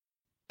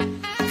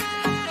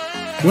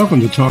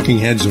Welcome to Talking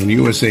Heads on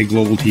USA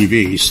Global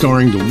TV,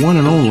 starring the one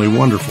and only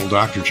wonderful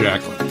Dr.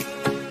 Jacqueline.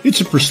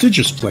 It's a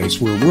prestigious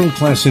place where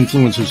world-class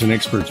influencers and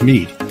experts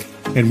meet,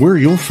 and where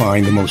you'll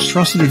find the most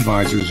trusted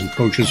advisors and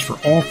coaches for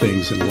all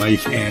things in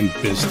life and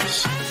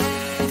business.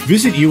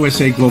 Visit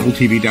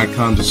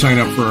usaglobaltv.com to sign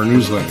up for our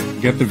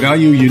newsletter, get the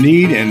value you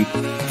need, and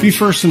be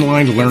first in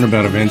line to learn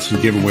about events and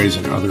giveaways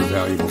and other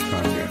valuable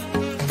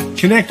content.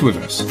 Connect with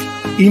us.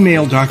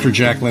 Email Dr.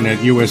 Jacqueline at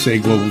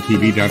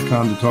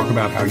usaglobaltv.com to talk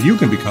about how you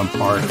can become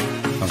part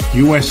of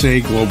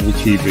USA Global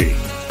TV.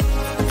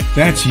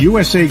 That's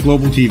USA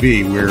Global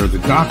TV, where the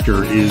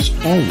doctor is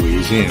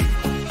always in.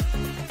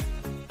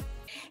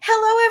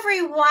 Hello,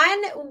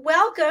 everyone.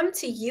 Welcome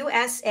to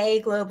USA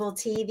Global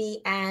TV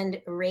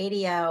and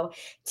Radio.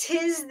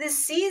 'Tis the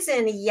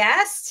season.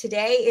 Yes,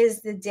 today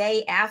is the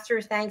day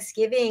after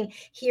Thanksgiving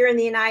here in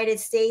the United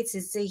States.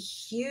 It's a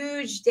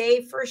huge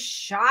day for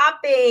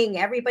shopping.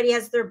 Everybody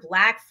has their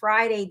Black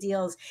Friday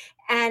deals,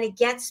 and it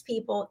gets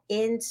people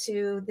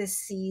into the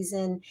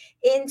season,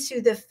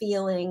 into the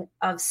feeling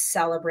of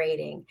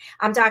celebrating.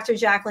 I'm Dr.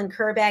 Jacqueline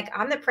Kerbeck.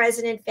 I'm the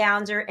president,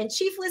 founder, and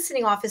chief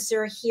listening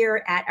officer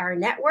here at our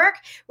network,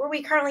 where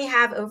we currently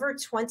have over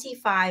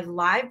 25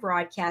 live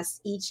broadcasts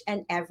each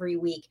and every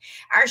week.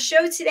 Our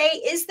show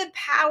today is The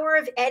Power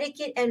of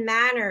Etiquette and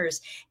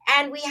Manners,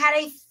 and we had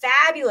a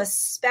fabulous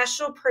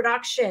special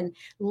production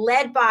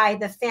led by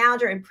the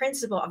founder and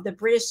principal of the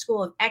British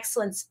School of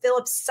Excellence,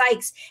 Philip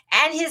Sykes,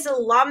 and his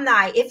alumni.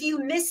 If you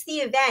missed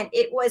the event,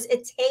 it was a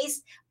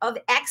taste of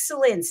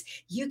excellence.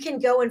 You can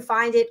go and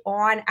find it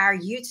on our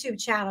YouTube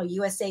channel,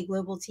 USA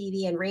Global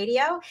TV and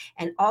Radio,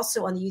 and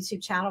also on the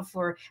YouTube channel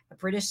for the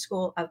British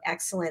School of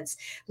Excellence.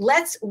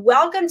 Let's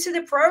welcome to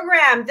the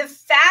program the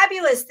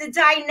fabulous, the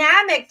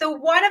dynamic, the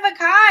one of a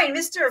kind,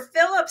 Mr.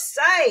 Philip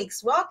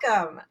Sykes.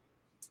 Welcome.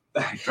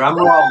 Drum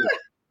roll.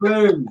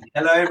 Boom.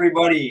 Hello,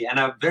 everybody, and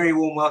a very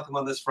warm welcome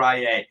on this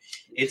Friday.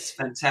 It's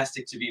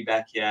fantastic to be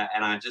back here,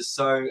 and I just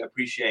so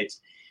appreciate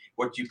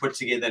what you put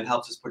together and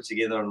helped us put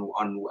together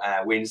on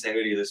Wednesday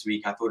earlier this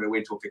week. I thought it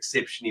went off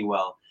exceptionally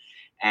well,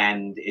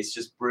 and it's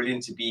just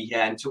brilliant to be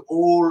here. And to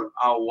all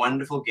our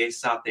wonderful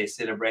guests out there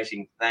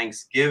celebrating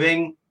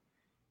Thanksgiving,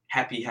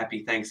 happy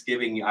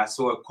Thanksgiving. I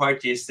saw a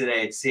quote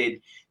yesterday. It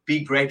said, "Be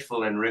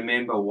grateful and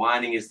remember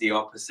whining is the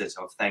opposite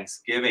of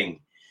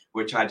Thanksgiving,"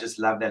 which I just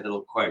love that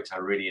little quote. I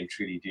really and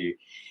truly do.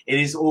 It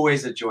is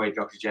always a joy,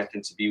 Dr.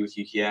 Jacqueline, to be with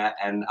you here,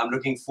 and I'm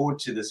looking forward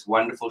to this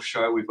wonderful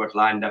show we've got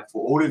lined up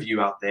for all of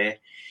you out there.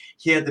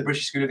 Here at the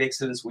British School of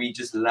Excellence, we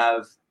just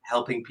love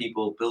helping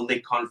people build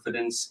their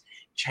confidence,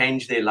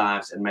 change their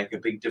lives, and make a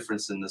big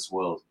difference in this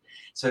world.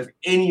 So if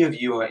any of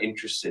you are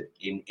interested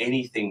in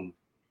anything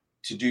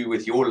to do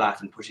with your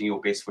life and putting your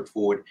best foot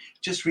forward,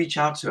 just reach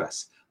out to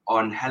us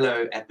on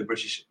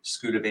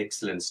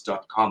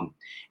hello@thebritishschoolofexcellence.com,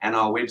 and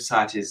our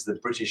website is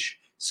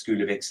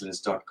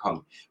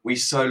thebritishschoolofexcellence.com. We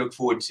so look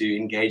forward to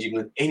engaging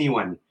with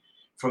anyone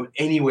from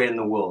anywhere in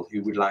the world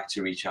who would like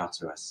to reach out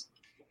to us.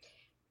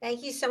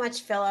 Thank you so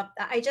much, Philip.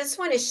 I just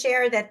want to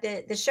share that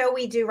the show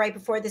we do right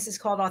before this is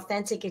called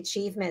Authentic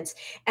Achievements.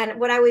 And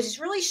what I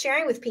was really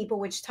sharing with people,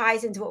 which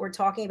ties into what we're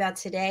talking about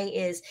today,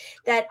 is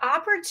that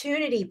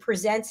opportunity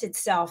presents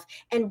itself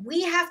and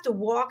we have to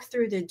walk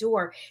through the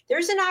door.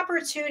 There's an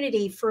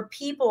opportunity for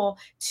people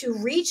to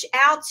reach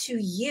out to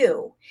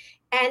you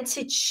and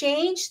to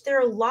change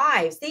their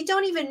lives. They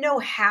don't even know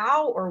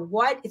how or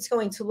what it's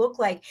going to look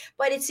like,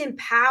 but it's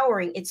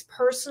empowering. It's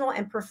personal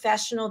and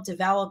professional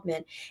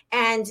development.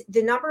 And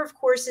the number of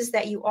courses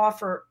that you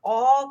offer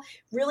all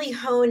really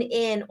hone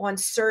in on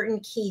certain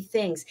key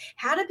things,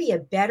 how to be a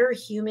better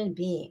human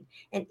being.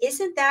 And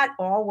isn't that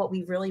all what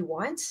we really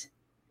want?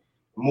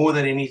 More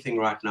than anything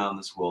right now in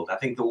this world. I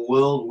think the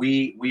world,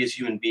 we as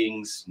human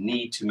beings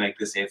need to make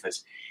this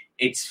effort.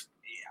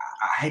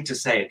 I hate to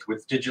say it,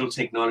 with digital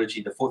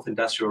technology, the fourth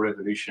industrial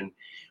revolution,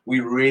 we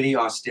really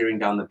are staring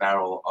down the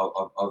barrel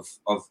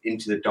of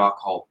into the dark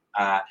hole.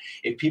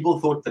 If people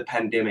thought the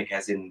pandemic,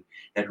 as in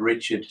that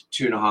wretched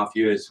 2.5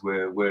 years,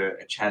 were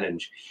a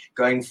challenge,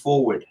 going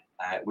forward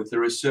with the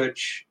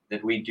research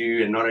that we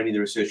do, and not only the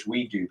research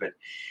we do, but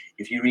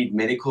if you read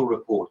medical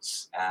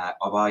reports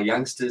of our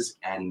youngsters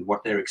and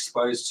what they're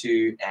exposed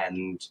to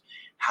and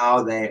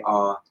how they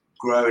are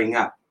growing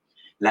up,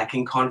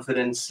 lacking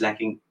confidence,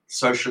 lacking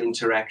social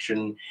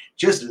interaction,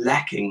 just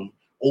lacking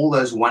all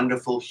those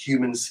wonderful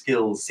human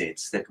skill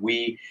sets that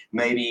we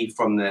maybe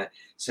from the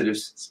sort of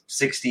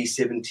 60s,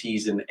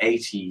 70s, and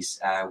 80s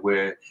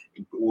were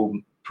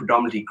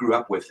predominantly grew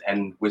up with,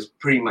 and was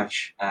pretty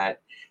much a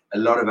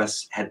lot of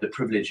us had the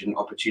privilege and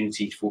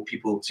opportunity for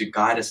people to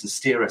guide us and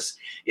steer us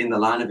in the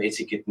line of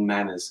etiquette and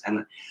manners.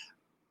 And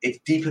it's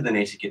deeper than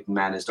etiquette and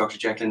manners. Dr.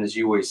 Jacqueline, as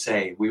you always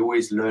say, we're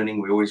always learning,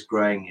 we're always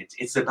growing.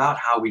 It's about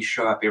how we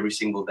show up every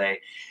single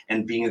day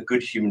and being a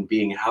good human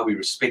being, and how we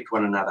respect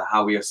one another,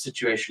 how we are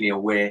situationally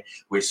aware,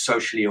 we're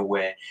socially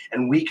aware,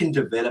 and we can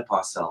develop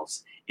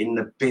ourselves in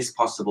the best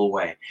possible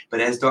way. But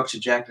as Dr.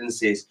 Jacqueline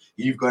says,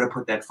 you've got to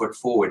put that foot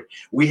forward.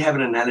 We have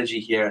an analogy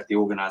here at the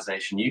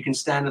organization. You can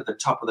stand at the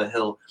top of the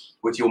hill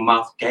with your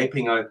mouth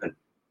gaping open,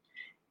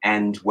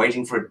 and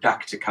waiting for a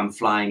duck to come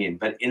flying in.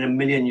 But in a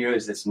million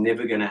years, that's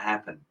never going to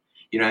happen.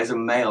 You know, as a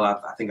male,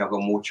 I think I've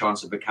got more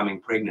chance of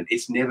becoming pregnant.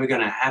 It's never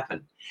going to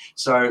happen.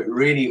 So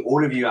really,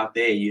 all of you out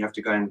there, you have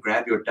to go and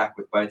grab your duck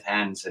with both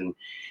hands, and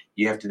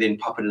you have to then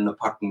pop it in the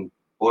pot and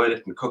boil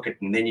it and cook it,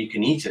 and then you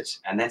can eat it.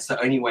 And that's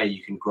the only way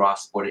you can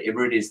grasp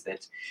whatever it is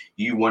that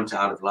you want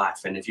out of life.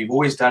 And if you've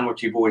always done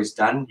what you've always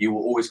done, you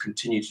will always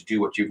continue to do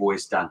what you've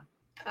always done.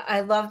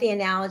 I love the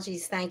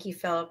analogies. Thank you,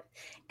 Philip.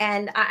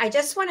 And I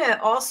just want to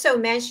also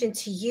mention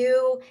to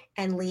you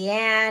and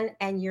Leanne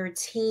and your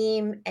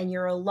team and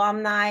your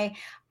alumni,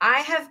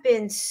 I have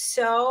been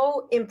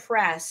so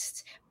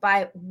impressed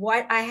by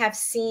what I have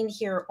seen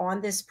here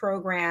on this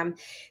program.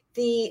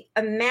 The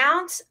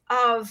amount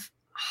of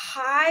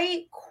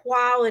high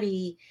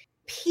quality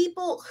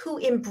people who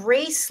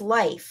embrace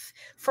life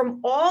from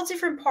all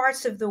different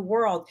parts of the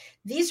world.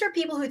 These are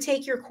people who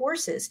take your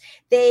courses.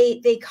 They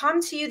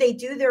come to you, they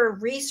do their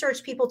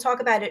research. People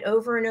talk about it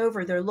over and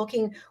over. They're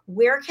looking,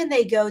 where can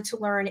they go to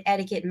learn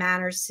etiquette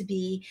manners, to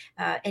be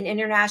an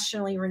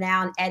internationally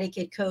renowned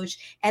etiquette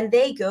coach? And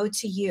they go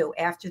to you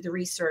after the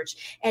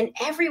research. And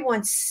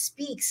everyone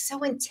speaks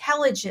so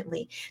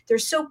intelligently. They're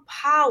so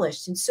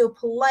polished and so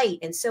polite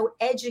and so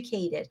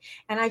educated.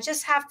 And I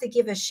just have to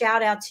give a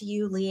shout out to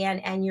you,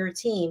 Leanne, and your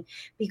team,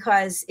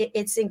 because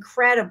it's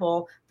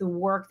incredible the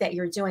work that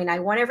you're doing. I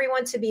want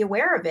everyone to be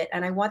aware of it,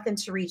 and I want them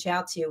to reach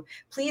out to you.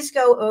 Please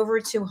go over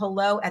to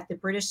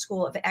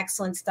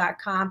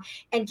hello@thebritishschoolofexcellence.com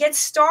and get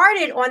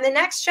started on the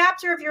next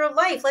chapter of your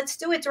life. Let's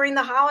do it during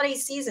the holiday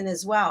season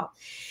as well.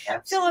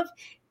 Absolutely. Philip,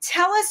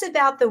 tell us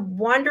about the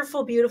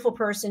wonderful, beautiful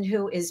person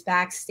who is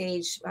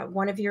backstage,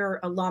 one of your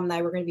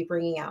alumni we're going to be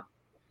bringing out.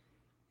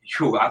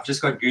 Sure, I've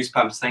just got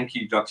goosebumps. Thank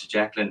you, Dr.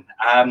 Jacqueline.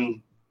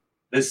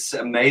 This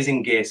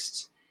amazing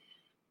guest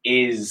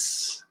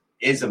is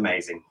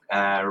amazing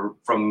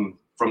from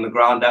the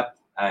ground up.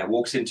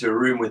 Walks into a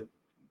room with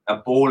a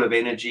ball of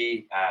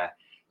energy,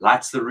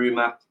 lights the room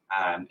up,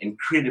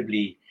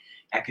 incredibly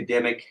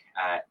academic,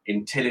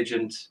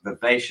 intelligent,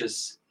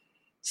 vivacious,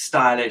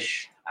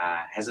 stylish,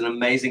 has an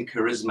amazing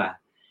charisma,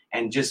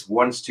 and just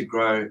wants to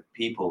grow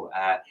people.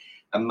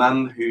 A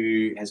mum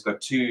who has got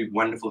two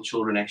wonderful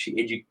children,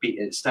 actually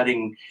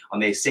studying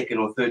on their second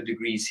or third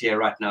degrees here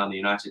right now in the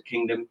United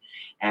Kingdom,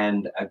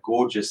 and a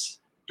gorgeous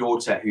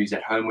daughter who's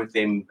at home with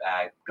them,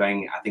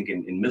 going, I think,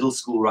 in middle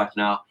school right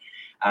now.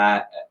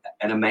 An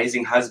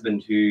amazing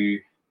husband who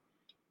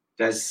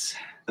does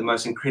the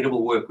most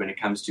incredible work when it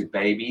comes to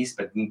babies,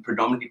 but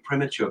predominantly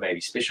premature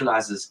babies,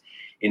 specializes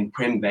in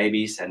prem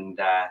babies, and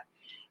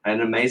an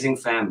amazing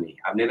family.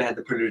 I've never had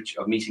the privilege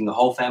of meeting the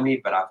whole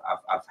family, but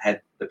I've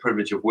had the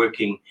privilege of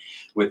working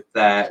with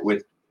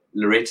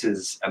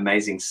Loretta's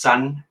amazing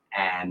son,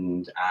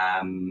 and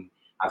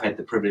I've had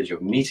the privilege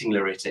of meeting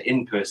Loretta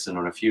in person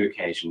on a few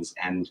occasions,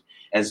 and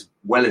as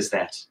well as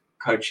that,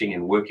 coaching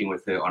and working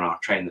with her on our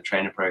Train the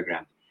Trainer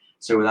program.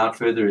 So without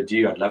further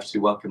ado, I'd love to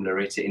welcome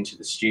Loretta into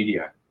the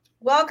studio.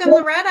 Welcome,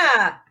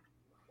 Loretta.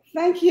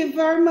 Thank you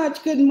very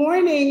much. Good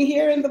morning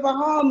here in the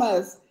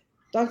Bahamas.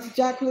 Dr.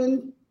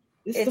 Jacqueline,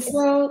 Mr.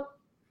 Phil,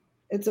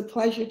 it's a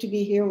pleasure to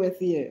be here with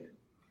you.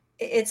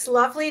 It's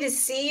lovely to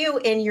see you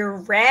in your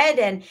red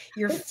and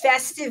your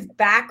festive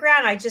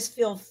background. I just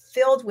feel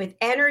filled with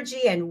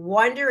energy and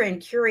wonder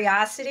and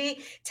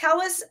curiosity. Tell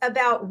us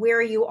about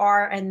where you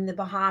are in the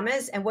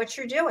Bahamas and what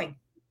you're doing.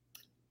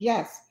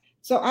 Yes.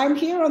 So I'm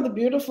here on the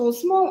beautiful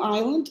small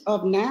island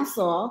of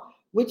Nassau,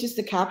 which is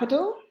the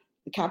capital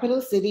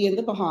city in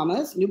the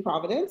Bahamas, New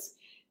Providence,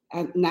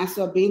 and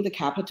Nassau being the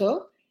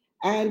capital.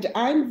 And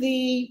I'm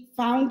the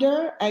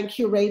founder and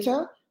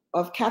curator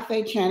of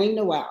Cafe Channing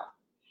Noel.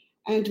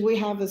 And we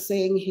have a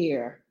saying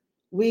here: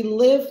 we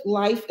live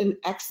life in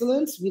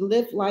excellence, we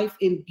live life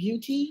in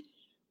beauty,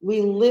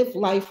 we live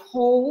life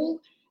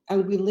whole,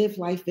 and we live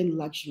life in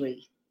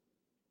luxury.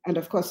 And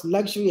of course,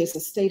 luxury is a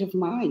state of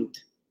mind.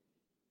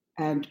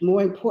 And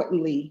more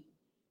importantly,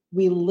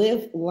 we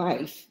live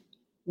life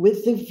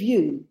with the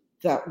view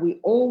that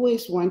we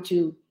always want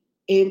to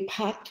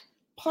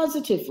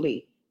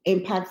positively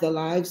impact the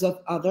lives of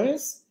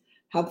others,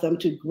 help them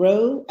to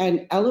grow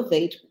and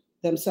elevate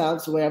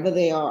themselves wherever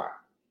they are.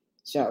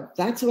 So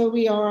that's where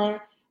we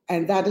are,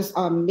 and that is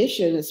our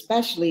mission,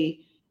 especially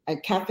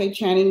at Cafe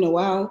Channing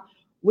Noel,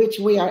 which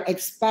we are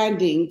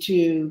expanding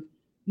to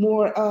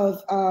more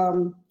of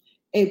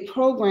a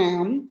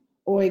program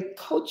or a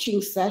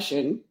coaching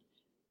session,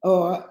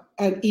 or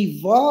an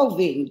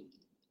evolving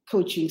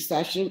coaching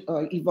session,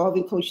 or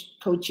evolving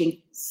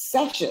coaching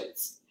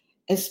sessions,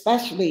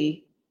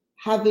 especially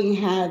having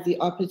had the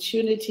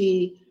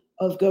opportunity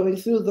of going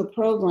through the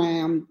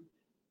program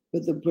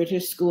with the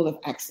British School of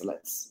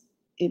Excellence.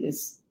 It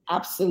is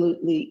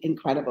absolutely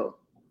incredible.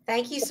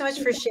 Thank you so much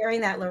for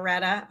sharing that,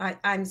 Loretta.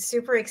 I'm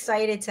super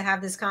excited to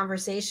have this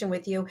conversation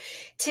with you.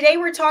 Today,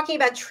 we're talking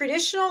about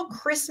traditional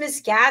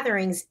Christmas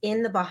gatherings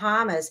in the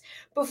Bahamas.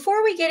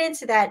 Before we get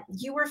into that,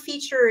 you were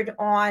featured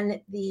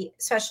on the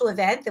special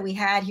event that we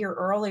had here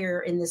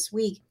earlier in this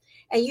week.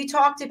 And you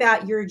talked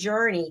about your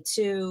journey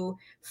to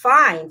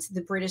find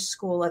the British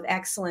School of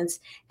Excellence.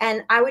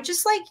 And I would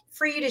just like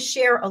for you to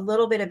share a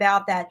little bit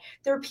about that.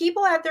 There are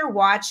people out there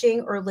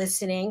watching or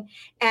listening,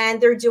 and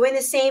they're doing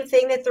the same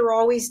thing that they're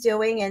always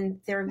doing. And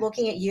they're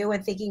looking at you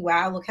and thinking,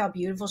 wow, look how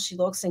beautiful she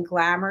looks and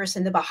glamorous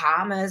in the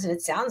Bahamas. And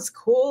it sounds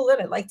cool.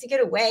 And I'd like to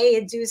get away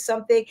and do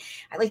something.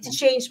 I'd like to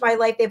change my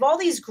life. They have all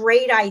these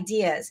great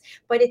ideas,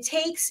 but it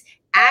takes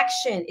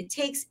action, it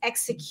takes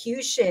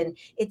execution,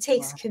 it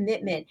takes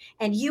commitment,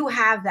 and you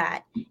have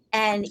that,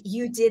 and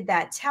you did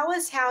that. Tell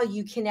us how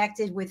you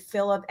connected with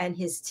Philip and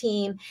his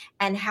team,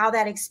 and how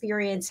that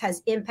experience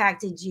has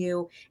impacted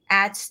you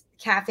at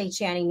Cafe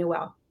Channing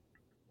Noel.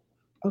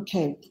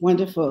 Okay,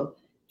 wonderful.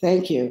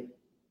 Thank you.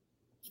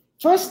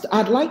 First,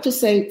 I'd like to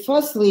say,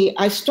 firstly,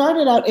 I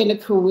started out in a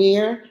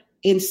career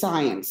in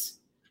science.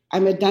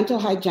 I'm a dental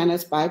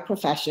hygienist by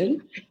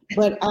profession,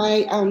 but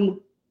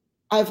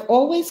I've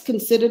always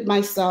considered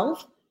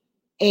myself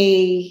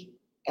a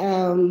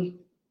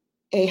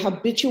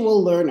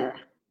habitual learner.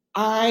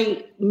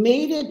 I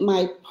made it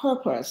my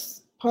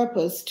purpose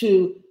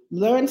to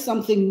learn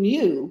something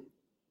new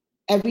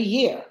every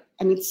year.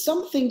 I mean,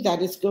 something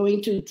that is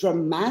going to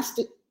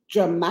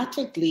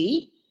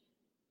dramatically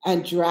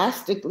and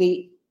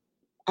drastically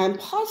and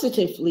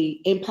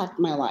positively impact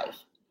my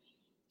life.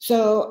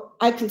 So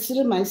I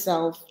consider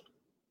myself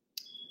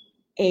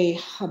a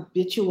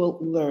habitual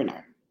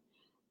learner.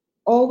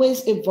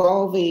 Always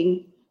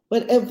evolving,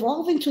 but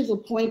evolving to the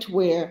point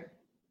where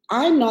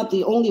I'm not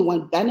the only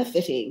one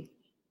benefiting,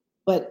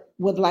 but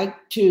would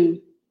like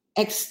to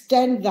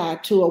extend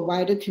that to a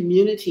wider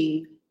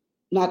community,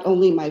 not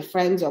only my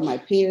friends or my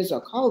peers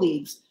or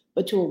colleagues,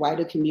 but to a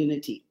wider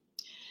community.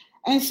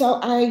 And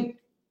so I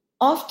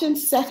often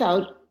set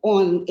out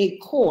on a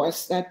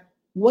course that,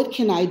 what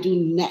can I do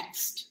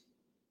next?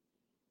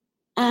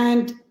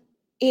 And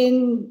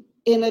in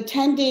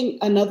attending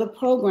another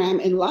program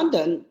in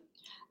London,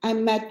 I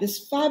met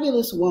this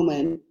fabulous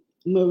woman,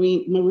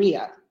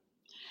 Maria,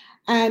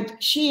 and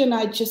she and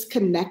I just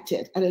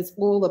connected. And it's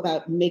all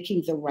about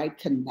making the right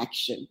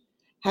connection,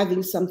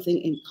 having something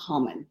in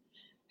common,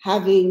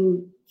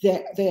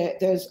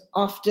 there's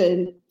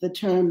often the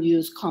term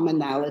used,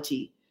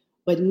 commonality,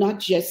 but not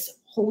just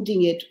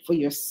holding it for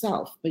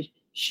yourself, but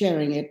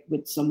sharing it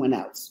with someone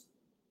else.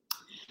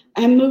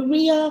 And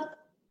Maria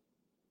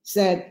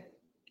said,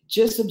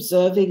 just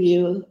observing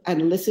you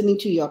and listening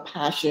to your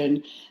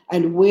passion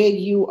and where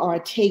you are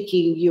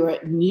taking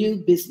your new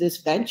business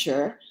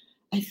venture,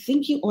 I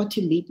think you ought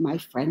to meet my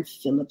friend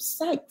Philip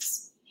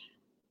Sykes.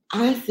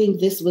 I think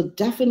this will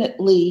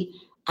definitely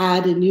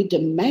add a new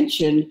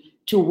dimension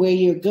to where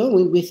you're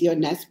going with your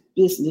next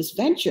business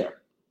venture.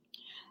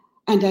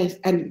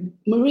 And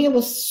Maria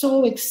was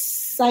so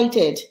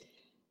excited,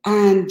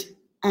 and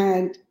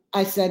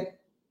I said,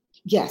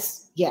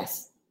 yes,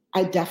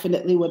 I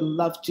definitely would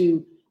love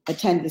to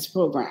attend this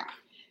program.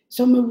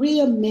 So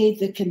Maria made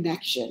the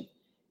connection.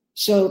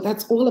 So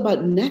that's all about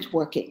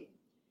networking.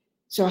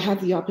 So I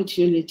had the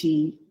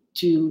opportunity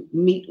to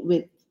meet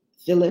with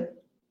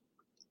Philip,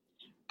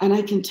 and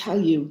I can tell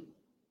you,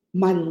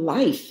 my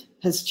life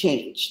has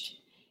changed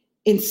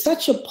in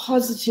such a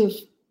positive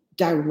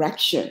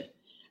direction,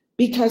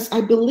 because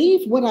I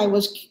believe what I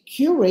was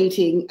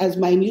curating as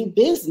my new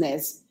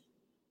business,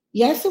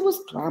 yes, it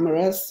was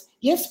glamorous.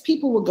 Yes,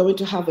 people were going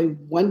to have a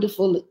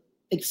wonderful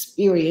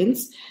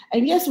experience,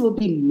 and yes, it will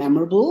be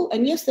memorable,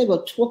 and yes, they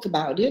will talk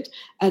about it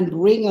and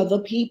bring other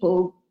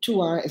people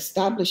to our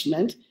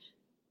establishment.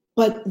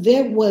 But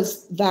there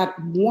was that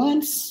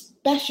one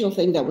special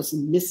thing that was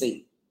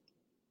missing.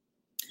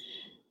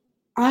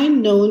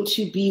 I'm known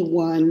to be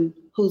one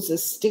who's a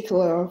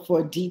stickler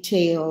for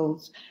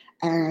details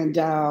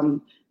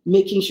and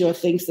making sure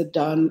things are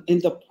done in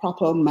the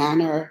proper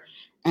manner.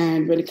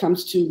 And when it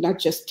comes to not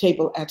just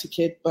table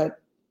etiquette, but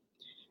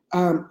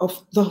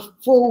of the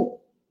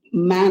full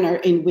manner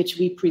in which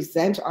we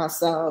present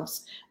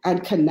ourselves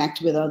and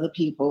connect with other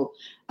people,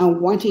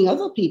 and wanting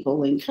other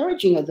people,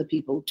 encouraging other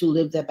people to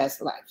live their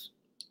best life.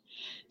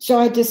 So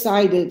I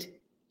decided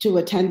to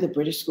attend the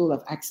British School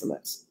of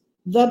Excellence,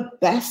 the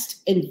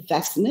best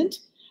investment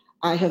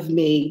I have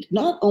made,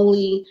 not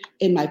only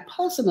in my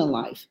personal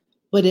life,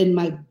 but in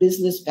my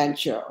business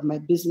venture or my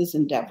business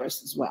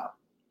endeavors as well.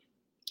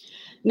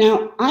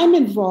 Now, I'm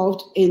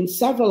involved in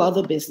several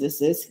other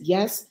businesses.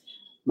 Yes,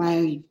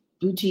 my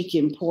boutique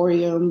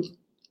emporium,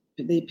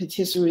 the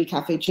patisserie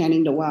Cafe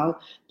Channing Noel,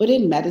 but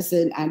in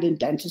medicine and in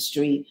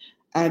dentistry,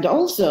 and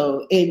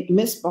also in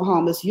Miss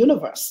Bahamas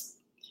Universe.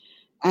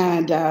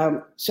 And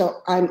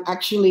so I'm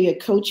actually a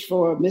coach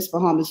for Miss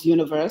Bahamas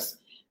Universe,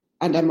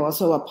 and I'm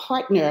also a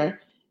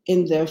partner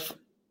in the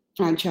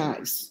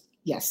franchise.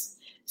 Yes,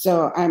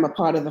 so I'm a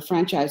part of the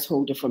franchise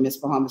holder for Miss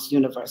Bahamas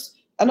Universe.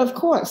 And of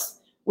course,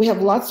 we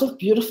have lots of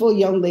beautiful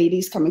young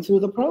ladies coming through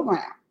the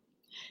program.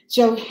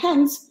 So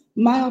hence,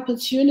 my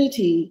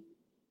opportunity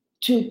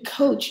to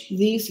coach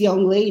these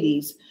young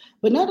ladies,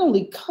 but not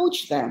only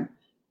coach them,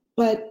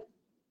 but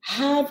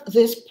have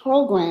this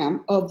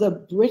program of the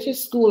British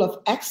School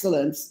of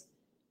Excellence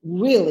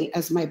really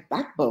as my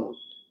backbone.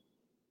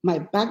 my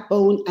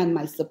backbone and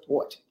my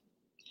support.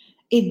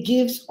 It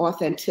gives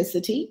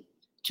authenticity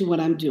to what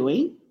I'm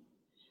doing.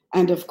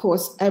 And of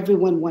course,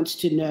 everyone wants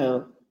to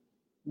know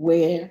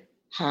where,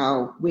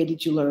 how, where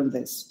did you learn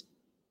this?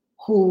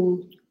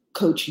 Who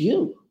coached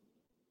you?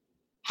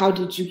 Where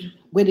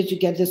did you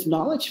get this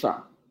knowledge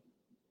from?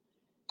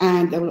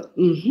 And they were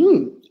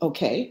like,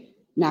 okay.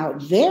 Now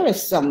there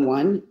is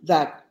someone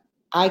that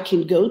I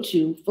can go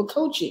to for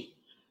coaching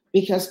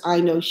because I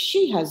know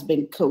she has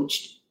been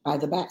coached by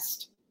the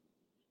best.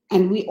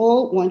 And we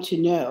all want to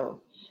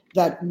know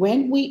that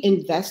when we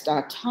invest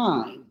our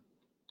time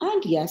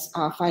and yes,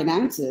 our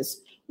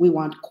finances, we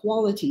want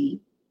quality,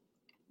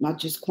 not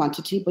just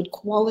quantity, but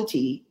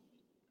quality.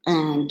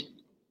 And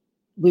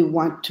we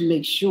want to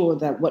make sure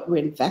that what we're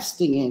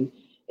investing in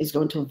is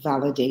going to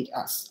validate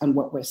us and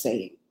what we're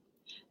saying.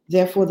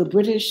 Therefore, the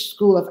British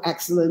School of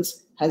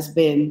Excellence has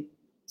been,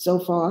 so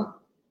far,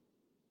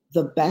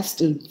 the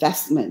best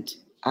investment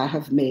I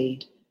have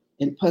made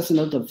in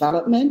personal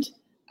development,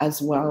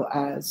 as well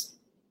as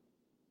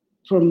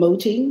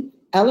promoting,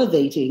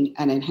 elevating,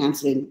 and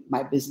enhancing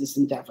my business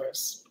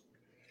endeavors.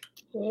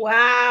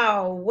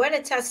 Wow, what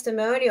a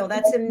testimonial.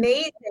 That's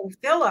amazing.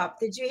 Philip,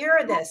 did you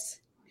hear this?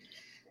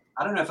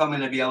 I don't know if I'm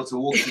going to be able to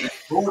walk through the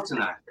door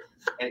tonight.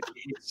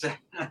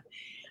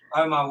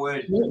 Oh, my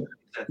word.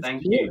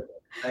 Thank you.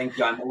 Thank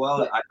you. I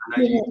know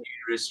you're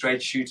a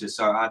straight shooter,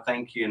 so I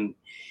thank you. And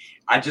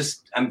I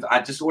just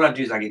all I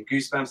do is I get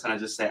goosebumps and I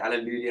just say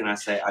hallelujah, and I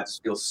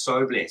just feel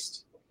so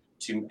blessed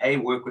to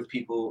work with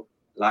people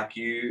like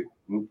you,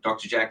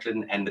 Dr.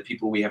 Jacqueline, and the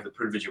people we have the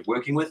privilege of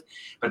working with.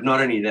 But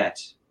not only that,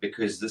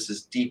 because this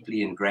is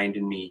deeply ingrained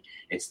in me.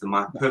 It's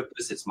my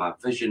purpose, it's my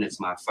vision, it's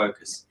my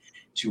focus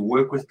to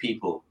work with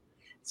people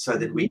so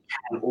that we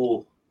can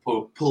all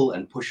pull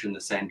and push in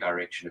the same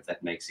direction, if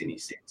that makes any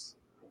sense.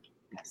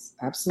 Yes,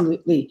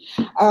 absolutely.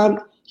 I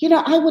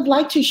would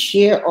like to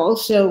share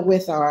also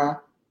with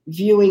our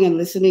viewing and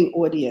listening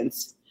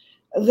audience,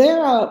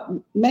 there are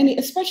many,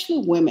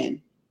 especially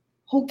women,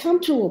 who come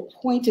to a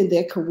point in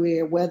their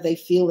career where they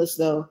feel as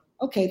though,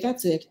 okay,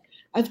 that's it.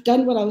 I've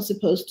done what I was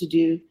supposed to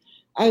do.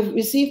 I've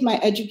received my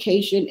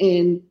education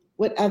in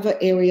whatever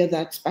area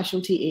that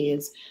specialty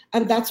is,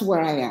 and that's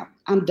where I am.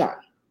 I'm done.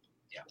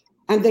 Yeah.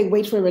 And they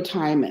wait for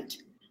retirement.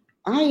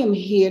 I am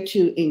here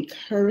to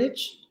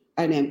encourage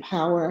and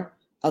empower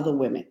other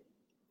women.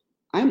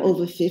 I'm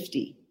over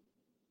 50,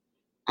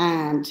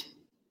 and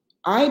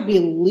I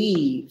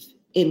believe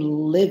in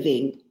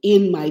living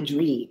in my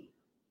dream.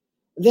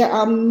 There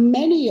are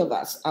many of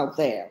us out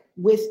there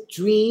with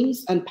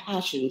dreams and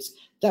passions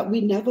that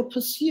we never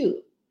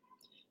pursue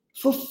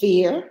for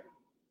fear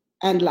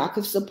and lack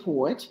of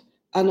support,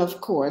 and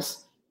of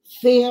course,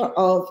 fear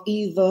of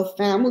either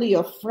family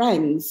or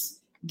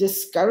friends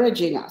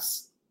discouraging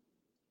us.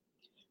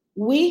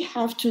 We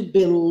have to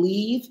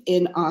believe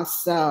in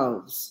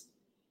ourselves.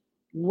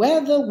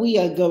 Whether we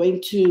are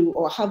going to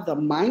or have the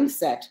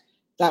mindset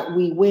that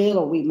we will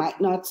or we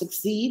might not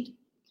succeed,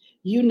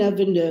 you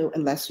never know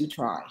unless you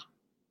try.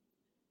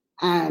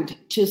 And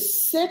to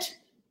sit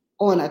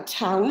on a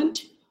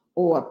talent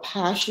or a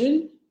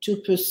passion to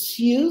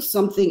pursue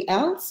something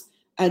else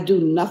and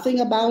do nothing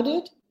about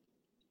it,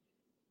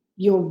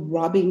 you're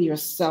robbing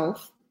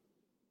yourself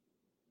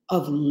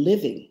of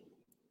living.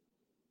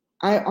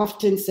 I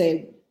often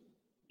say,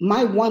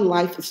 my one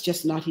life is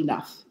just not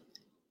enough.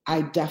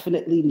 I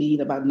definitely need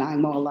about 9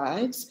 more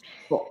lives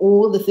for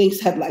all the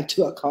things I'd like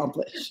to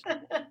accomplish.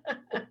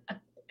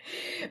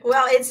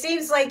 Well, it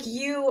seems like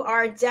you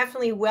are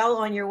definitely well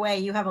on your way.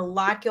 You have a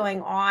lot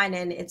going on,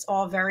 and it's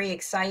all very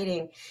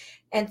exciting.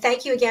 And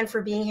thank you again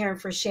for being here and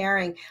for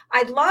sharing.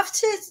 I'd love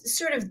to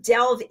sort of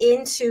delve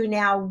into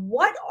now,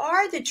 what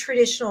are the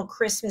traditional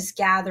Christmas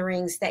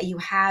gatherings that you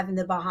have in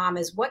the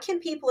Bahamas? What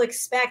can people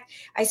expect?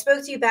 I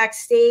spoke to you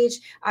backstage.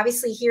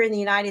 Obviously, here in the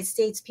United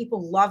States,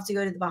 people love to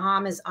go to the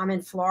Bahamas. I'm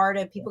in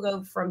Florida. People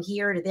go from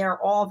here to there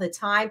all the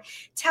time.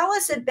 Tell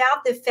us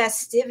about the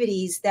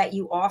festivities that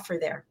you offer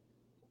there.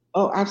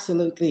 Oh,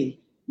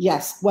 absolutely.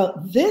 Yes.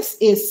 Well, this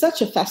is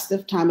such a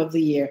festive time of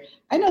the year.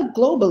 I know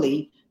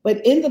globally,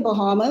 but in the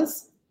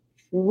Bahamas,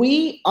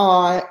 we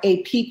are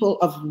a people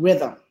of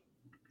rhythm.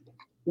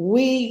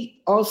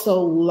 We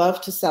also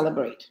love to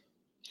celebrate.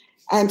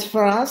 And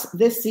for us,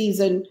 this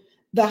season,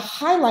 the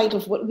highlight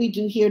of what we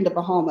do here in the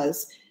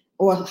Bahamas,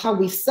 or how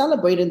we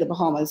celebrate in the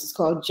Bahamas, is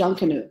called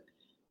Junkanoo,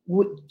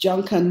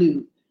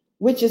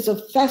 which is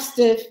a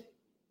festive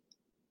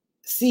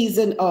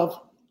season of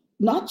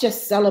not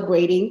just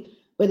celebrating,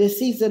 but a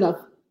season of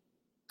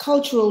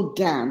cultural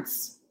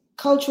dance,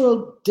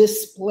 cultural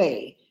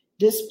display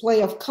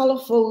of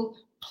colorful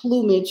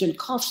plumage and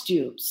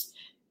costumes,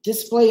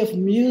 display of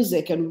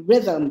music and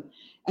rhythm,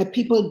 and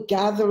people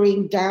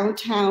gathering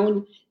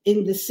downtown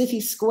in the city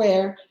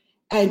square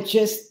and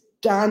just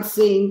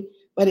dancing.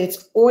 But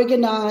it's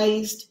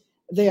organized.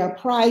 There are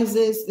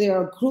prizes. There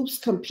are groups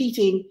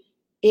competing.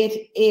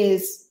 It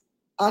is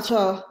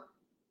utter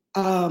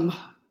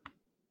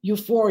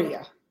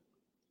euphoria.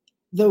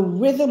 The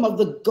rhythm of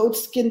the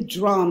goatskin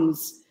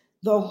drums,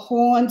 the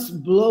horns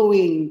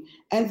blowing,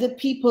 and the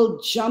people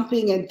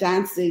jumping and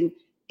dancing.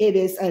 It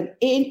is an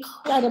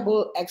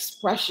incredible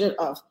expression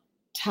of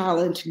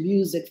talent,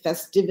 music,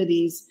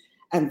 festivities,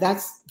 and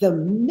that's the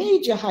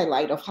major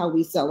highlight of how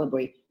we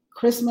celebrate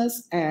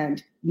Christmas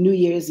and New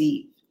Year's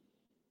Eve.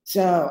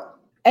 So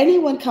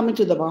anyone coming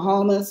to the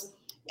Bahamas,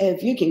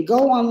 if you can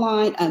go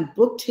online and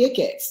book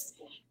tickets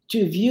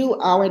to view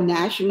our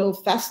national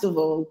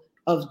festival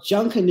of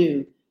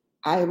Junkanoo,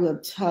 I will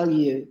tell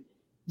you,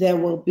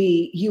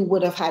 you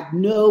would have had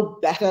no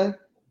better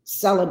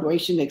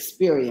celebration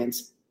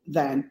experience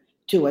than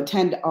to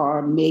attend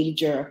our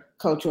major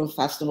cultural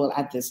festival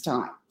at this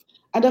time.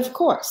 And of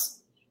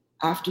course,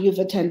 after you've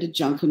attended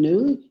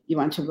Junkanoo, you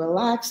want to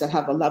relax and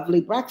have a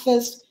lovely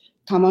breakfast,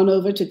 come on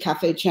over to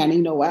Cafe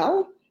Channing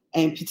Noel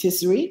and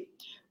Patisserie.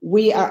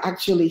 We are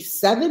actually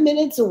 7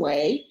 minutes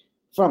away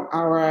from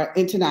our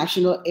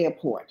international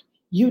airport.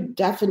 You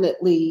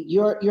definitely,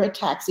 your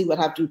taxi would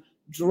have to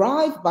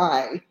drive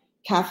by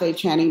Cafe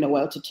Channing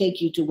Noel to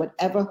take you to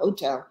whatever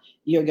hotel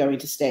you're going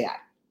to stay at.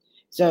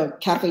 So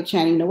Cafe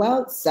Channing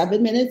Noel,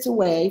 7 minutes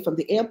away from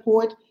the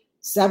airport,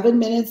 7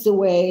 minutes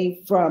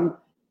away from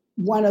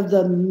one of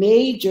the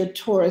major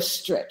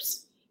tourist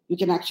strips. You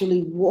can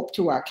actually walk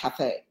to our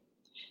cafe.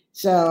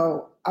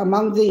 So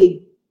among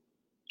the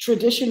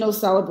traditional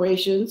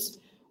celebrations,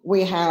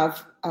 we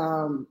have,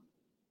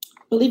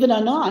 believe it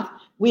or not,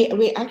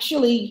 we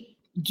actually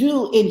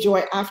do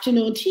enjoy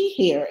afternoon tea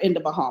here in the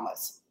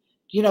Bahamas.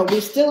 You know, we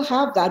still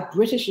have that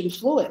British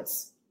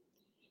influence.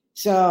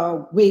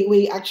 So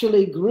we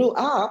actually grew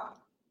up,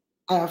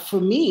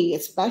 for me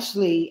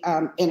especially,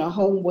 in a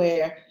home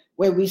where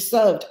we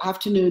served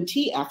afternoon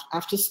tea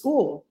after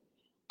school.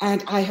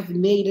 And I have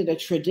made it a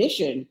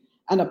tradition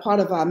and a part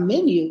of our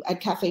menu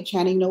at Cafe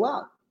Channing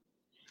Noel.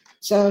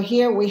 So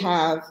here we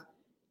have,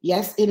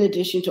 yes, in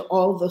addition to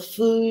all the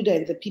food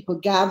and the people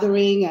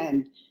gathering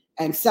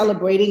and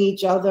celebrating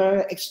each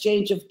other,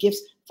 exchange of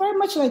gifts, very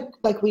much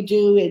like we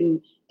do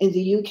in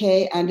the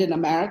UK and in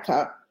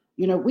America.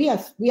 You know, we are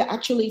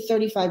actually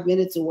 35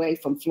 minutes away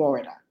from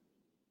Florida.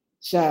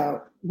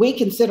 So we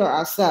consider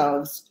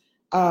ourselves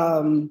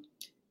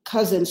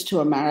cousins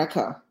to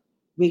America.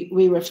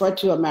 We refer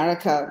to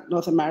America,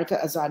 North America,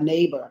 as our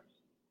neighbor,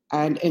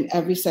 and in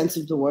every sense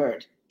of the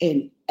word,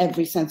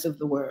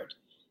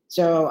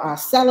 So our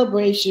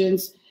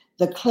celebrations,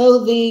 the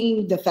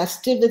clothing, the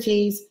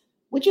festivities,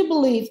 would you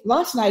believe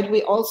last night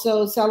we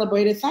also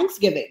celebrated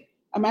Thanksgiving,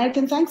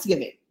 American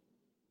Thanksgiving.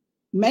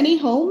 Many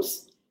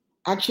homes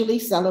actually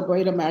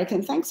celebrate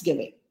American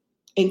Thanksgiving,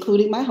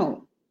 including my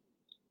home.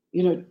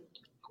 You know,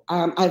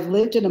 I've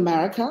lived in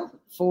America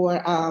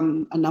for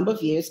a number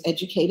of years,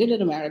 educated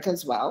in America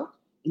as well,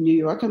 in New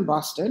York and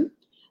Boston,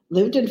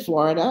 lived in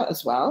Florida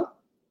as well.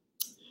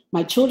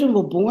 My children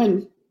were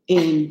born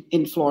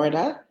in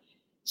Florida.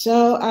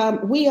 So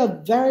we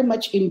are very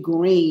much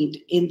ingrained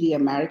in the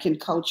American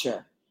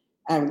culture,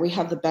 and we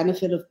have the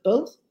benefit of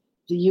both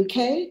the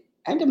UK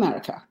and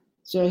America.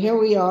 So here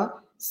we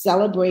are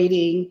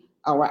celebrating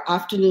our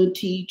afternoon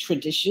tea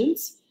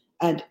traditions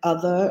and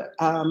other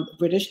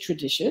British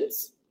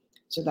traditions.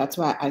 So that's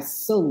why I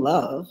so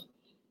love,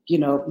 you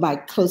know, my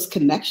close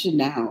connection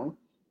now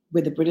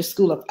with the British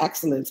School of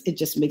Excellence. It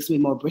just makes me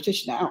more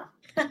British now.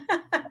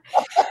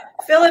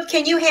 Philip,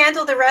 can you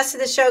handle the rest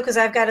of the show? Because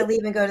I've got to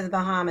leave and go to the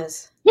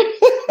Bahamas.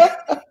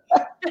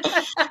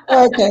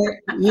 Okay.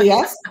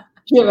 Yes.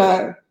 You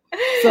know.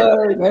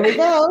 So there we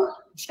go.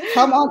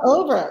 Come on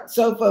over.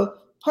 So for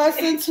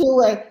persons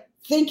who are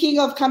thinking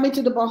of coming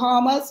to the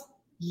Bahamas,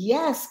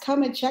 yes,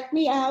 come and check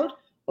me out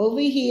over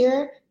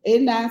here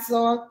in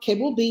Nassau,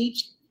 Cable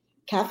Beach,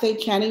 Cafe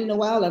Channing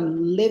Noel.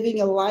 I'm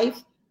living a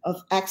life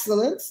of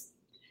excellence.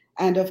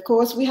 And of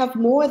course, we have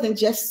more than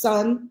just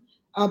sun,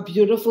 our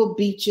beautiful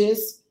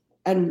beaches,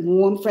 and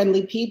warm,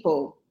 friendly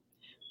people.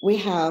 We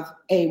have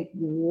a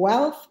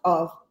wealth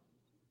of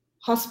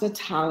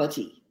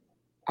hospitality,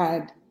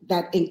 and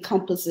that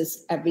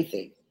encompasses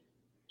everything.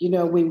 You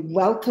know, we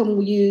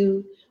welcome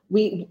you.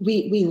 We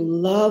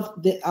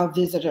love our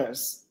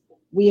visitors.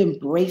 We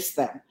embrace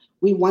them.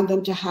 We want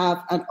them to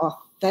have an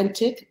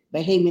authentic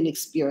Bahamian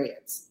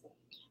experience,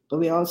 but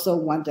we also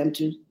want them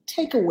to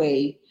take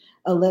away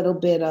a little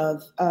bit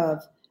of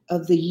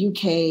the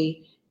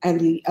UK and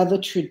the other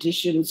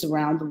traditions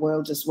around the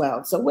world as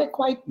well. So we're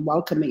quite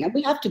welcoming, and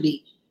we have to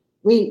be.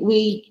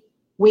 We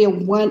are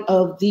one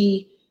of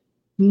the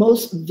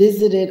most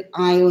visited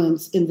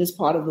islands in this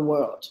part of the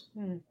world,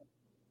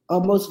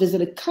 or most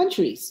visited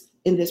countries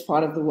in this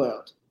part of the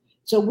world.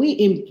 So we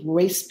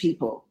embrace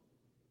people,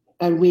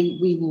 and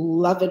we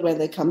love it when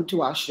they come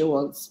to our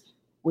shores.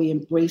 We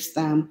embrace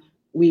them.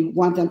 We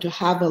want them to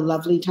have a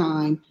lovely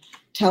time,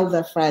 tell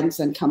their friends,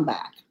 and come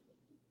back.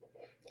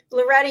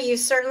 Loretta, you've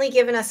certainly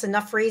given us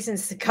enough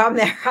reasons to come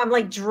there. I'm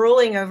like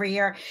drooling over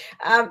here.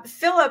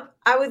 Philip,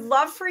 I would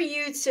love for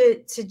you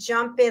to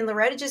jump in.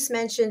 Loretta just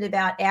mentioned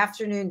about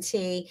afternoon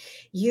tea.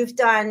 You've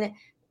done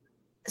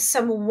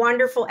some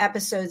wonderful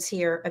episodes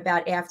here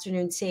about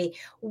afternoon tea.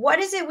 What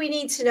is it we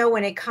need to know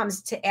when it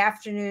comes to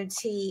afternoon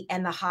tea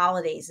and the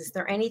holidays? Is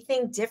there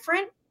anything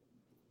different?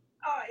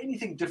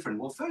 Anything different?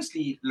 Well,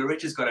 firstly,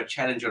 Loretta's got a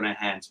challenge on her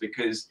hands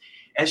because,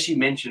 as she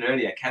mentioned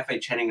earlier, Cafe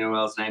Channing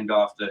Noel is named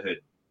after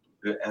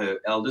her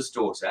eldest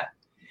daughter.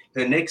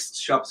 Her next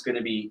shop's going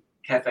to be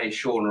Cafe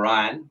Sean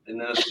Ryan, and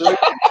then a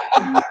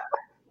third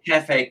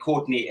Cafe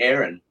Courtney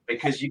Aaron,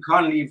 because you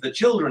can't leave the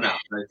children out.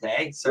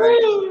 Okay, so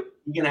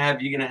you're gonna have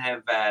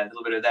a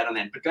little bit of that on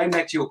that. But going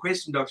back to your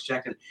question, Dr.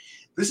 Jacqueline,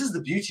 this is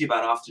the beauty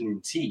about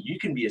afternoon tea. You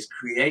can be as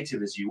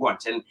creative as you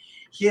want. And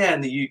here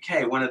in the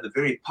UK, one of the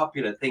very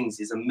popular things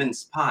is a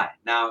mince pie.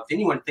 Now, if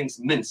anyone thinks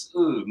mince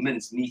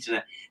meat,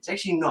 and it's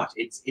actually not.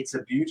 It's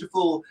a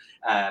beautiful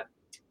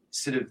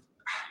sort of,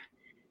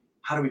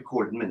 how do we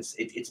call it, mince?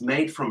 It's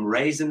made from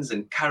raisins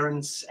and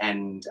currants,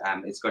 and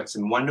it's got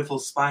some wonderful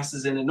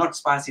spices in it. Not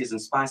spicy as in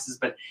spices,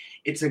 but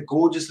it's a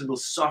gorgeous little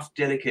soft,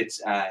 delicate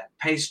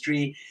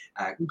pastry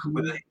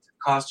with a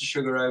caster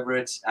sugar over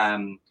it.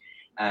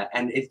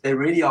 And they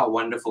really are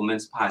wonderful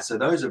mince pies. So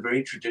those are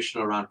very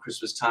traditional around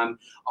Christmas time,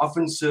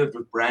 often served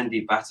with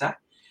brandy butter.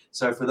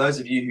 So for those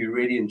of you who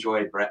really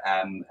enjoy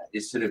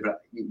it's sort of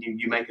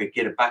you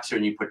get a butter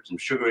and you put some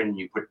sugar in and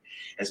you put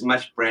as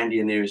much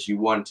brandy in there as you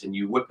want and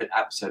you whip it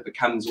up so it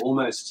becomes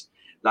almost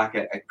like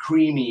a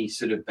creamy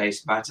sort of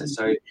base butter.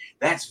 So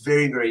that's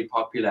very, very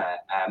popular.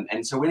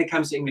 And so when it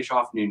comes to English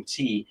afternoon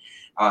tea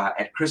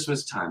at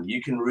Christmas time, you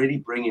can really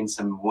bring in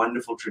some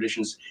wonderful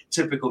traditions,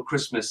 typical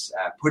Christmas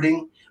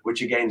pudding,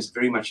 which again is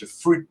very much a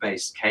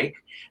fruit-based cake.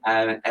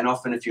 And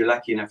often, if you're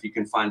lucky enough, you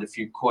can find a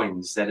few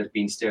coins that have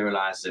been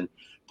sterilized and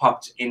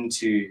popped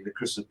into the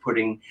Christmas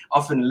pudding,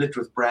 often lit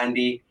with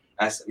brandy,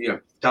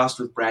 doused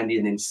with brandy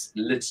and then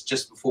lit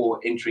just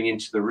before entering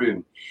into the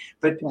room.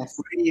 But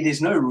really,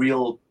 there's no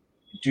real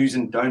do's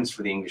and don'ts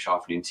for the English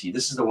afternoon tea.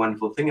 This is the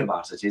wonderful thing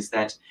about it, is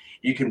that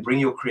you can bring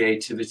your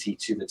creativity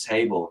to the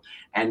table,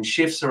 and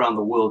chefs around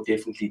the world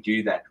definitely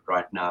do that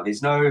right now.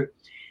 There's no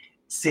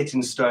set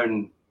in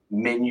stone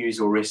menus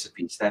or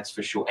recipes, that's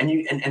for sure.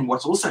 And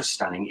what's also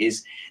stunning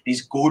is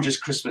these gorgeous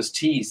Christmas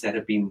teas that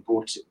have been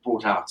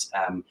brought out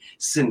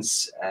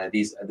since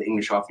the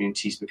English afternoon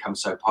teas become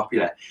so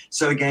popular.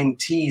 So again,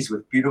 teas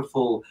with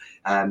beautiful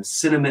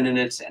cinnamon in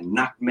it and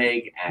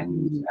nutmeg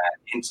and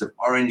hints of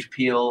orange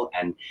peel,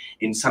 and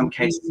in some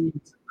cases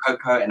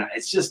cocoa. And it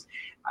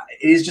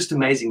is just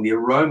amazing, the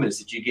aromas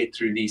that you get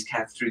through these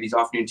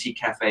afternoon tea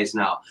cafes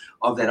now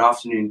of that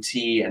afternoon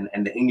tea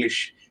and the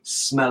English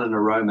smell and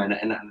aroma.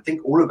 And I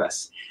think all of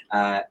us,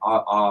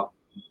 our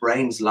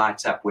brains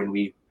light up when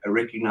we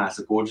recognize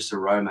the gorgeous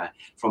aroma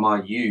from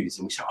our ewes,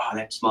 and we say, oh,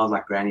 that smells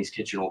like Granny's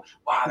kitchen, or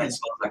wow, that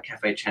smells like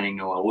Cafe Channing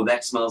Noel, or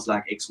that smells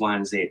like X, Y,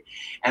 and Z.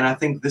 And I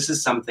think this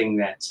is something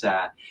that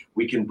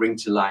we can bring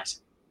to light.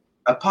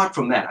 Apart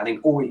from that, I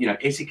think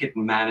etiquette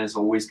and manners are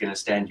always going to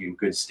stand you in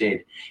good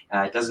stead.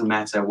 It doesn't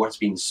matter what's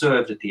being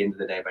served at the end of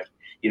the day, but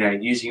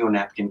using your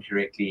napkin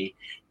correctly.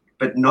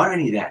 But not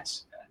only that,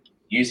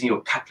 using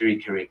your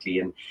cutlery correctly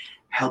and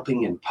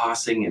helping and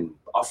passing and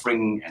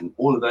offering and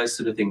all of those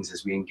sort of things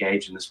as we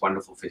engage in this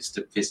wonderful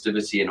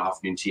festivity and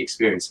afternoon tea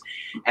experience.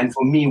 And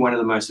for me, one of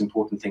the most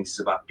important things is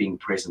about being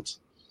present,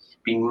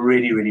 being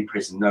really, really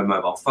present. No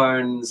mobile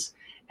phones.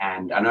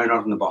 And I know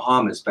not in the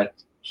Bahamas, but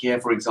here,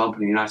 for example,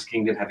 in the United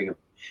Kingdom, having a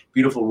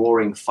beautiful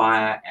roaring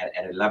fire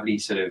at a lovely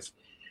sort of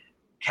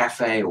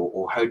cafe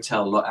or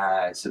hotel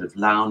sort of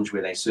lounge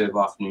where they serve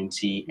afternoon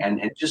tea, and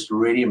just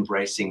really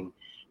embracing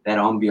that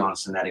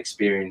ambiance and that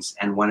experience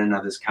and one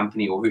another's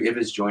company or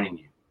whoever's joining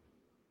you.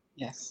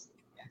 Yes.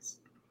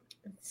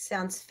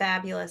 Sounds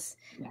fabulous.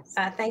 Yes.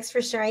 Thanks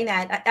for sharing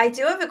that. I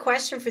do have a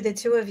question for the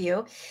two of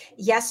you.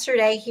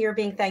 Yesterday, here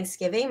being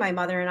Thanksgiving, my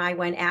mother and I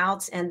went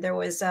out, and there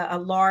was a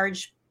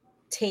large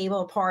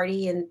table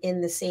party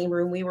in the same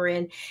room we were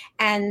in,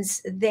 and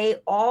they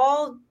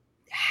all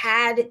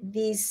had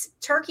these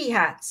turkey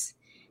hats.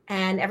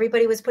 And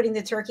everybody was putting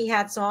the turkey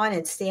hats on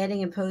and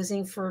standing and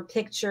posing for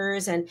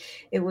pictures. And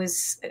it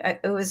was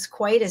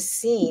quite a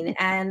scene.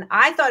 And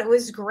I thought it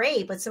was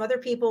great, but some other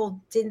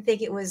people didn't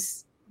think it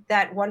was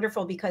that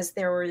wonderful because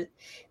they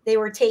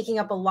were taking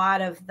up a lot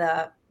of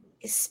the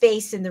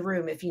space in the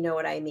room, if you know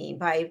what I mean,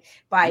 by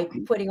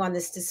putting on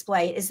this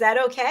display. Is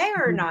that okay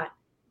or not?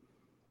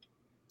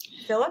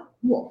 Philip?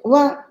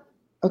 Well,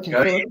 okay.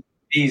 Go ahead.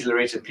 Please,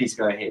 Loretta, please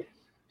go ahead.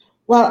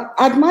 Well,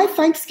 at my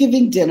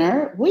Thanksgiving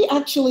dinner, we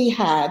actually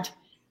had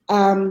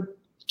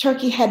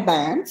turkey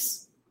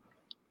headbands.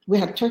 We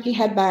had turkey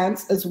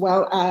headbands as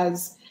well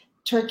as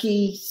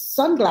turkey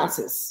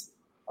sunglasses,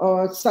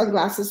 or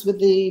sunglasses with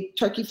the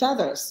turkey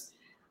feathers.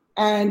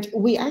 And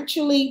we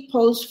actually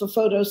posed for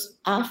photos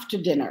after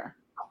dinner.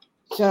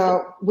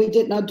 So we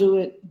did not do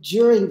it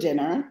during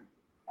dinner.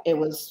 It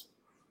was,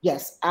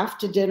 yes,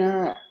 after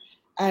dinner.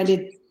 And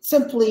it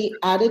simply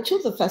added to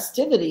the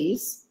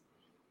festivities.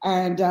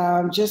 And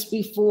just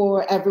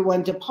before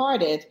everyone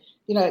departed,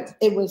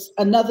 it was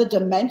another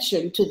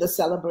dimension to the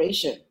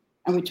celebration,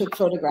 and we took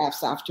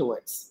photographs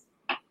afterwards.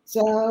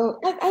 So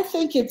I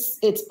think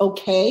it's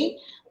okay,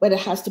 but it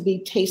has to be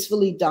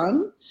tastefully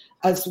done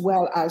as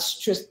well as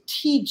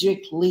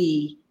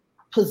strategically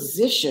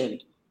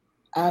positioned,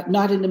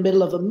 not in the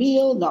middle of a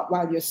meal, not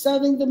while you're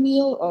serving the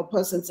meal, or a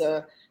person's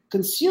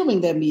consuming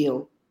their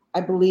meal,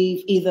 I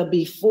believe, either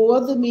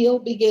before the meal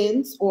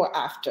begins or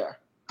after.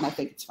 And I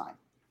think it's fine.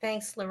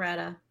 Thanks,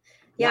 Loretta.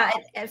 Yeah,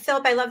 and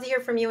Philip, I'd love to hear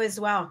from you as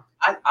well.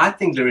 I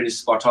think Loretta's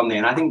spot on there,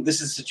 and I think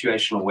this is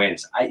situational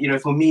awareness.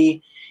 For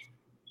me,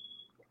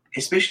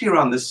 especially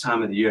around this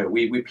time of the year,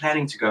 we're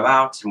planning to go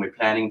out and we're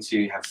planning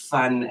to have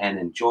fun and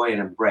enjoy and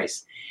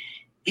embrace.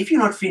 If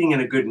you're not feeling in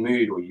a good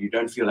mood or you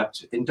don't feel up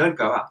to it, then don't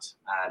go out.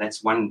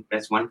 That's one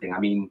thing. I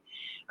mean,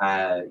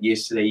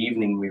 yesterday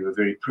evening we were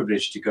very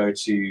privileged to go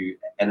to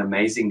an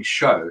amazing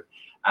show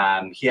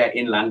here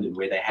in London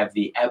where they have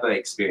the ABBA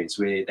experience,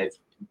 where they've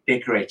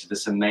decorated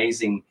this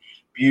amazing,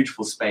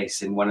 beautiful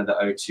space in one of the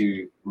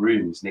O2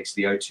 rooms next to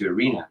the O2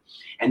 Arena.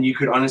 And you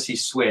could honestly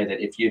swear that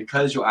if you had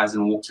closed your eyes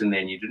and walked in there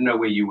and you didn't know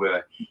where you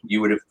were,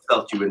 you would have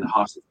felt you were in the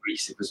heart of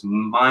Greece. It was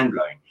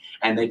mind-blowing.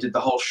 And they did the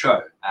whole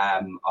show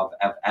of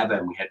ABBA,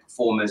 and we had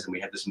performers and we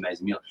had this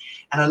amazing meal.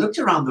 And I looked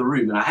around the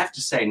room, and I have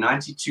to say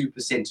 92%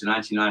 to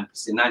 99%,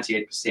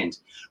 98%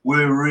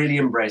 were really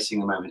embracing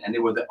the moment. And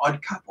there were the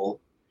odd couple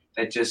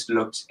that just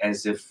looked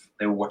as if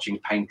they were watching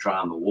paint dry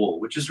on the wall,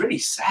 which is really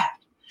sad.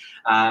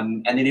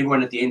 And then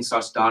everyone at the end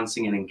starts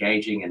dancing and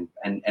engaging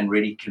and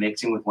really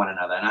connecting with one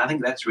another. And I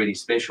think that's really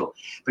special.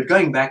 But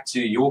going back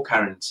to your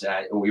current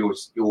or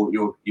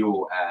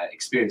your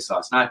experience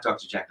last night,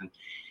 Dr. Jacqueline,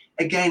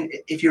 again,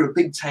 if you're a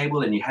big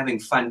table and you're having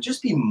fun,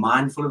 just be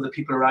mindful of the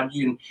people around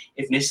you. And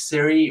if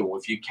necessary, or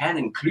if you can,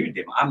 include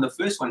them. I'm the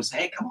first one to say,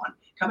 hey,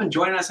 come and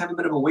join us, have a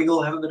bit of a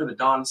wiggle, have a bit of a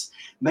dance,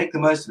 make the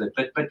most of it.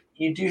 But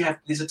you do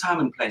there's a time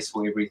and place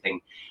for everything.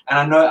 And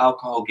I know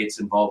alcohol gets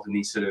involved in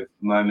these sort of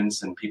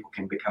moments and people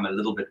can become a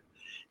little bit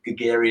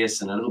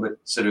gregarious and a little bit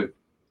sort of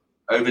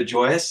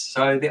overjoyous.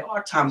 So there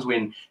are times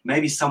when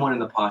maybe someone in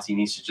the party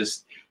needs to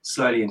just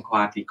slowly and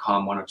quietly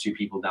calm one or two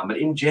people down. But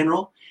in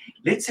general,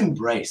 let's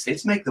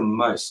make the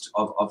most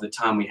of the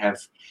time we have,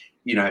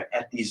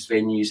 at these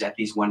venues, at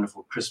these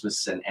wonderful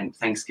Christmas and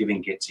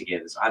Thanksgiving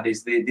get-togethers.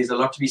 There's a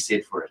lot to be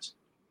said for it.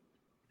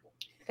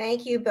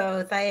 Thank you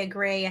both. I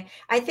agree.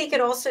 I think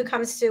it also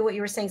comes to what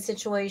you were saying,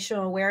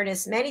 situational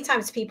awareness. Many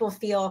times people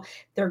feel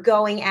they're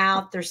going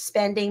out, they're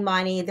spending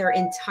money, they're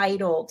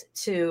entitled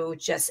to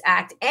just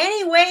act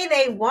any way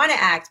they want to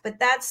act, but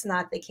that's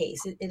not the case.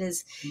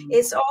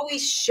 It's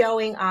always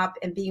showing up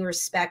and being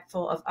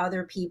respectful of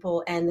other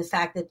people and the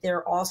fact that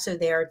they're also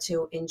there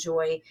to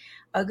enjoy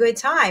a good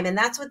time. And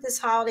that's what this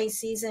holiday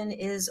season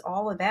is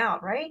all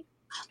about, right?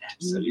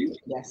 Absolutely.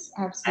 Yes,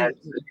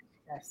 absolutely.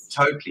 Yes.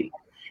 Totally.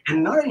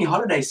 And not only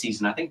holiday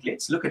season, I think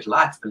let's look at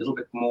life a little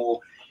bit more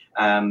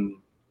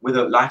with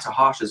a lighter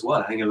heart as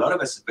well. I think a lot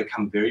of us have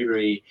become very,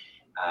 very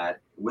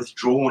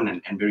withdrawn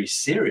and very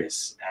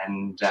serious.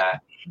 And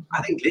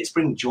I think let's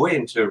bring joy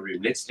into a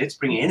room. Let's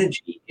bring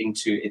energy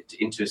into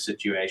a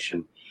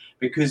situation,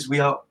 because we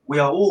are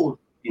all,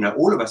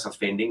 all of us are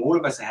fending. All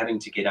of us are having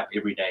to get up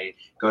every day,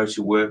 go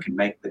to work, and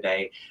make the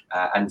day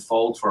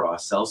unfold for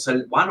ourselves.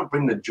 So why not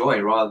bring the joy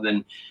rather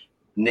than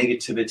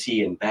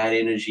negativity and bad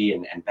energy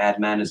and bad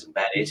manners and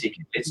bad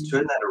etiquette? Let's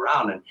turn that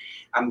around. And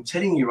I'm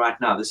telling you right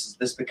now,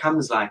 this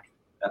becomes like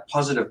a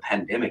positive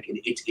pandemic.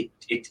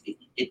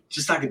 It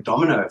just like a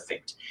domino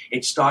effect.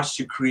 It starts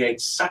to create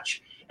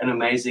such an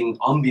amazing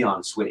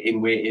ambiance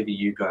wherever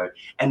you go.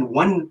 And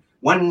one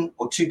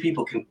or two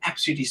people can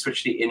absolutely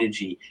switch the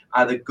energy,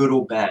 either good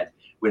or bad,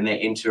 when they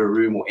enter a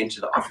room or enter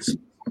the office,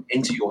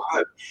 into your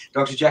home.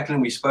 Dr.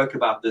 Jacqueline, we spoke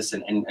about this,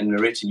 and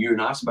Loretta, you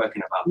and I have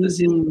spoken about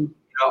this.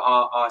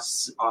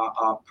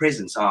 Our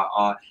presence,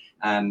 our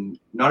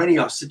not only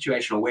our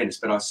situational awareness,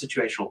 but our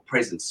situational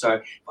presence.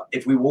 So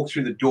if we walk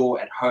through the door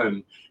at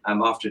home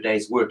after a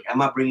day's work, am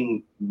I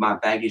bringing my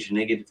baggage and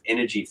negative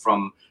energy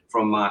from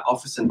my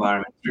office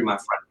environment through my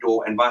front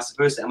door, and vice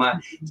versa? Am I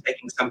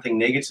taking something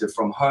negative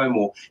from home,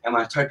 or am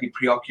I totally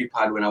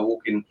preoccupied when I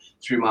walk in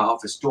through my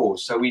office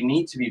doors? So we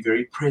need to be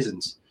very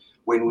present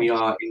when we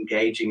are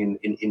engaging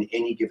in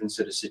any given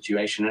sort of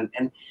situation.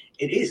 And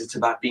it's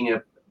about being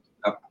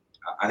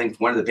I think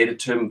one of the better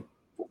term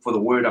for the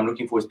word I'm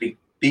looking for is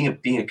being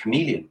a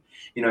chameleon.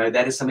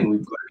 That is something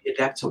we've got to be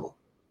adaptable.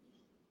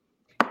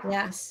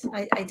 Yes,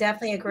 I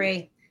definitely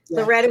agree.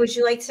 Yeah. Loretta, would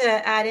you like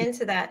to add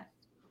into that?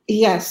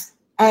 Yes,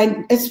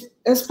 and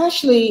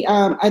especially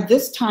at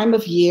this time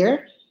of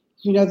year,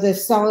 the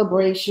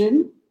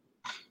celebration.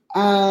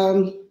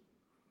 I'd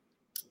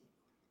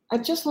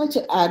just like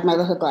to add my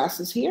little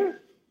glasses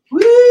here.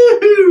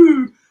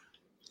 Woo!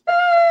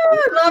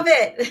 I love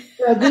it.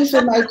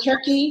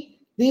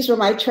 These were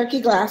my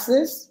turkey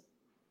glasses,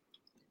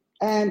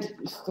 and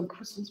some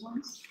Christmas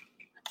ones.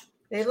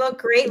 They look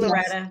great,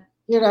 Loretta.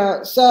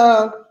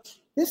 So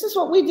this is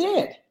what we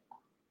did.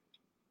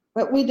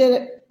 But we did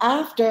it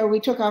after we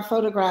took our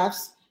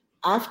photographs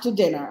after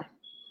dinner.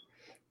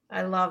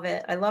 I love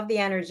it. I love the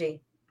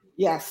energy.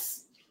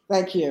 Yes,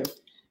 thank you.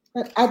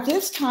 But at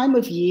this time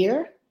of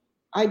year,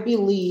 I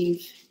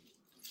believe,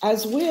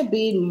 as we're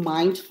being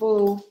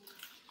mindful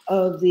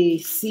of the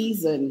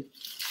season,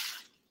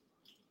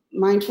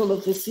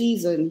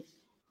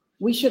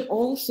 we should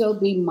also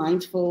be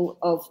mindful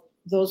of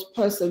those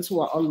persons who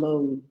are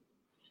alone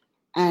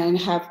and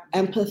have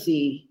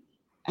empathy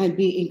and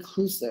be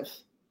inclusive.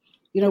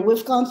 You know,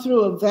 we've gone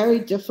through a very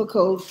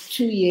difficult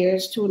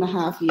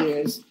 2.5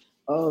 years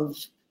of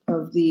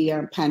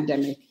the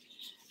pandemic.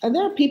 And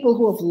there are people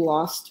who have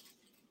lost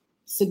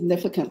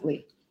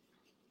significantly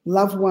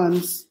loved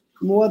ones,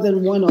 more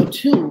than one or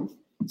two,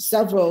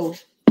 several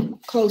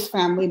close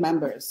family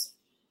members.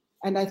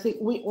 And I think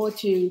we ought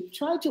to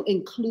try to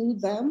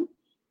include them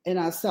in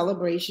our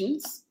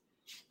celebrations.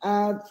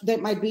 They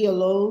might be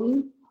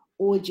alone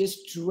or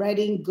just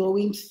dreading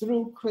going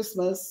through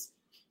Christmas,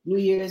 New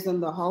Year's,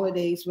 and the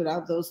holidays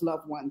without those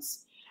loved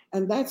ones.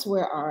 And that's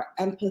where our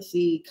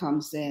empathy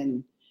comes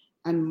in,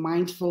 and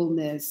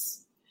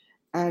mindfulness,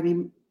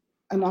 and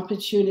an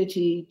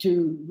opportunity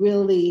to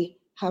really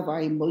have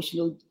our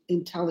emotional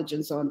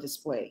intelligence on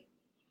display.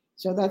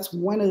 So that's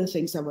one of the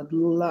things I would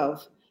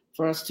love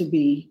for us to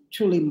be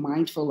truly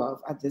mindful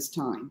of at this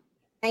time.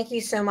 Thank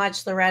you so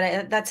much,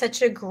 Loretta. That's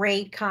such a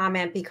great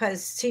comment,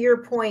 because to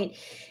your point,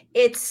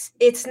 it's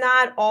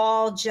not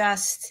all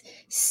just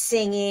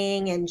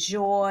singing and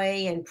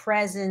joy and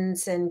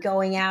presents and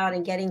going out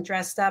and getting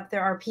dressed up.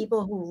 There are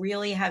people who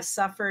really have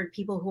suffered,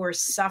 people who are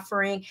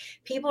suffering.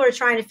 People are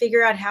trying to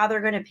figure out how they're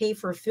going to pay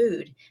for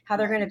food, how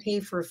they're going to pay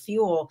for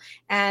fuel,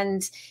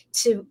 and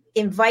to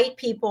invite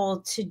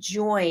people to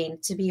join,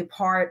 to be a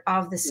part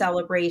of the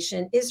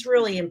celebration is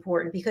really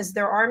important, because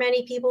there are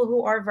many people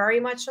who are very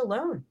much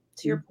alone,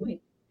 to your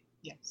point.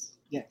 Yes,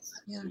 yes.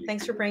 Yeah,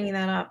 thanks for bringing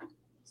that up.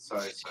 So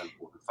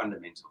important,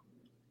 fundamental.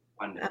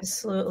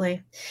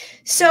 Absolutely.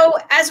 So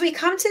as we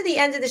come to the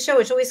end of the show,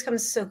 which always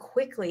comes so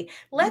quickly,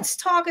 let's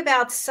talk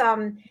about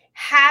some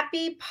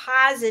happy,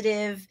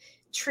 positive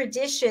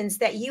traditions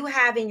that you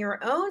have in your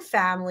own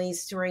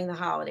families during the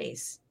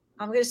holidays.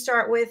 I'm going to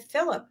start with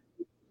Philip.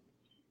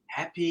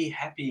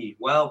 Happy.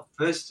 Well,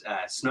 first,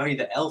 Snowy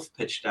the elf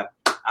pitched up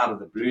out of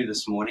the blue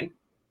this morning.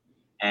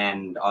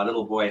 And our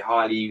little boy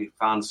Harley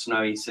found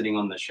Snowy sitting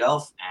on the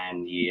shelf,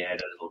 and he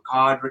had a little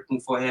card written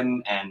for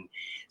him. And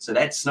so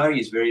that Snowy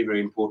is very,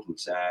 very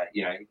important.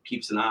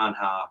 Keeps an eye on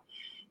how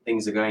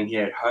things are going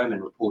here at home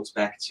and reports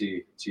back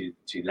to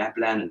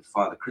Lapland and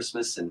Father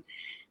Christmas. And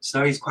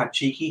Snowy's quite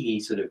cheeky. He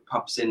sort of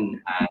pops in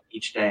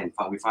each day, and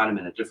we find him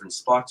in a different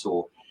spot,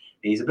 or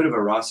he's a bit of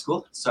a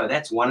rascal. So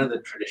that's one of the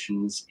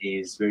traditions,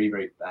 is very,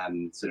 very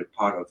sort of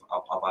part of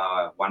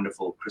our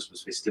wonderful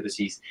Christmas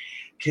festivities.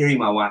 Kerry,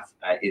 my wife,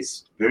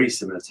 is very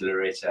similar to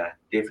Loretta,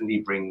 definitely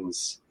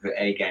brings her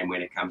A game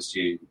when it comes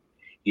to,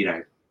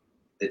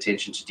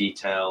 attention to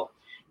detail,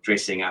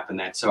 dressing up and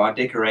that. So our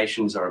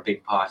decorations are a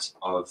big part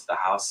of the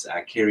house.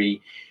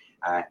 Kerry,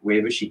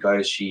 wherever she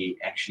goes, she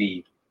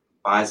actually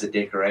buys a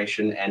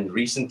decoration. And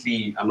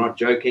recently, I'm not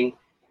joking,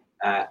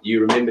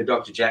 you remember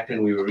Dr.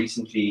 Jacqueline? We were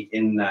recently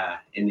in the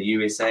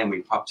USA, and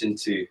we popped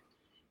into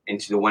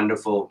the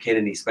wonderful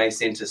Kennedy Space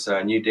Center. So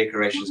a new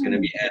decoration is going to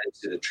be added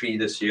to the tree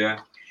this year.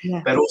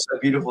 Yeah. But also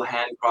beautiful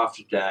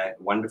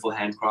wonderful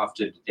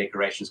handcrafted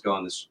decorations go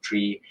on this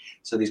tree.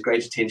 So there's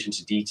great attention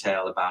to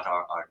detail about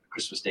our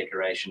Christmas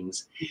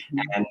decorations.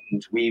 Mm-hmm.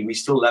 And we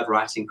still love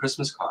writing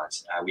Christmas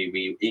cards.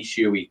 We each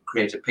year we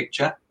create a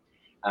picture.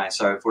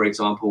 So for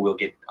example, we'll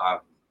get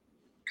our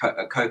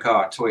Coco,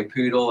 our toy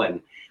poodle,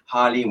 and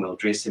Harley, and we'll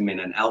dress him in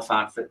an elf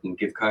outfit and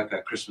give Coco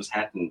a Christmas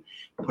hat and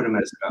put him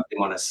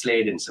on a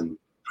sled and some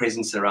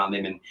presents around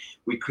them. And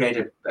we create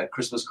a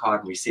Christmas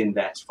card, and we send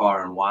that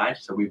far and wide.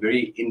 So we're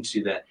very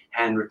into the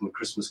handwritten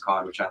Christmas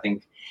card, which I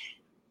think,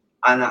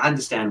 and I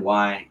understand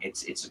why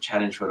it's a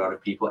challenge for a lot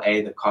of people.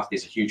 A, the cost,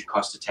 there's a huge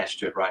cost attached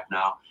to it right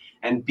now.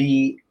 And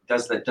B,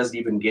 does it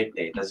even get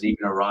there? Does it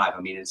even arrive?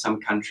 I mean, in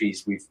some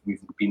countries, we've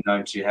been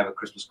known to have a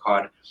Christmas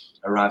card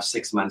arrive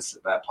 6 months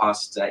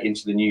past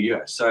into the new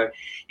year. So,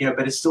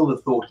 but it's still the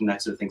thought and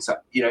that sort of thing. So,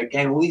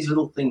 again, all these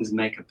little things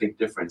make a big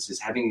difference, is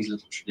having these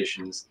little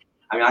traditions.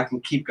 I mean, I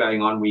can keep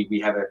going on. We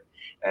have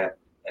a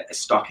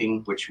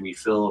stocking, which we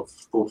fill with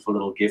thoughtful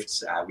little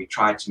gifts. We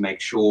try to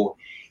make sure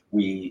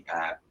we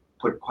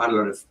put quite a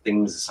lot of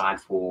things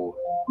aside for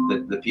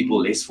the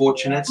people less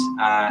fortunate.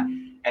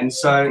 And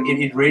so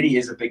it really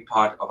is a big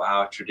part of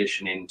our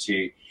tradition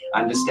into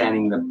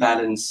understanding the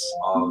balance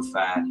of,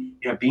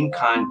 being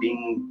kind,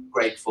 being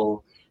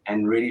grateful,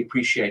 and really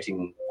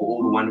appreciating for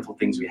all the wonderful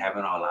things we have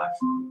in our life.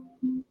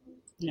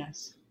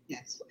 Yes.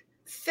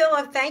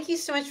 Philip, thank you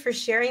so much for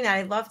sharing that.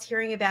 I loved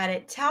hearing about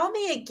it. Tell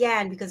me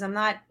again, because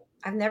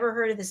I've never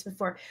heard of this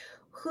before.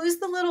 Who's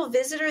the little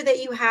visitor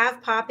that you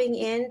have popping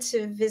in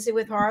to visit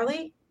with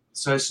Harley?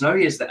 So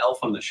Snowy is the elf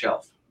on the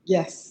shelf.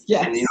 Yes.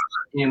 And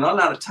you're not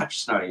allowed to touch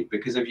Snowy,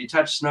 because if you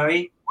touch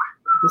Snowy,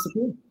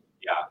 disappear.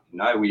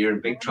 You're in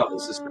big trouble.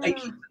 So Snowy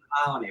keeps an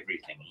eye on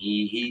everything.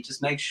 He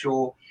just makes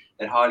sure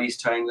that Harley's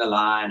towing the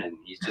line, and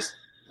he just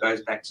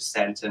goes back to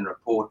Santa and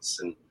reports.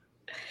 And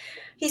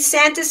he's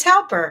Santa's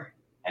helper.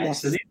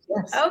 Absolutely.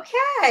 Yes.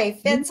 Okay,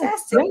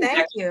 fantastic.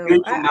 Thank you.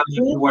 You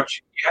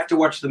have to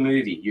watch the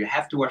movie. You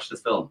have to watch the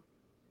film.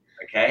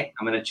 Okay,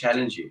 I'm going to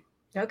challenge you.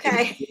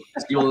 Okay.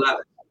 You'll love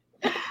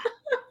it.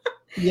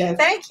 Yes.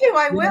 Thank you.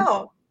 I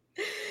will.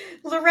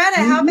 Loretta,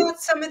 how about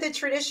some of the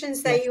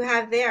traditions that you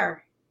have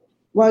there?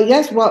 Well,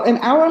 yes. Well, in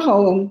our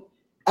home,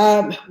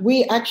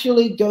 We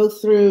actually go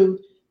through,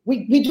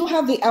 we do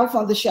have the elf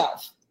on the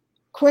shelf.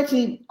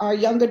 Courtney, our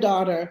younger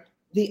daughter,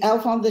 the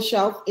elf on the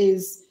shelf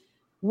is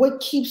what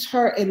keeps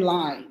her in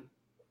line.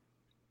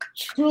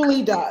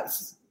 Truly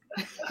does.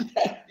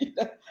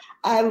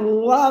 I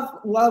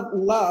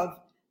love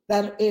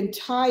that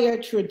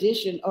entire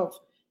tradition of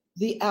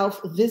the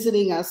elf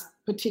visiting us,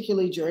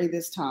 particularly during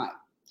this time.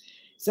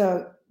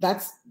 So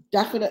that's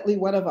definitely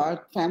one of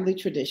our family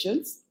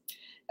traditions,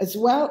 as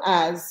well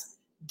as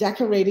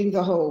decorating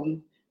the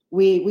home.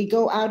 We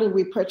go out and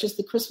we purchase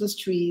the Christmas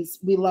trees.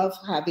 We love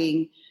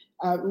having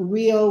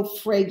real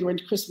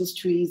fragrant Christmas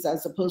trees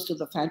as opposed to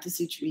the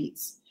fantasy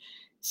trees.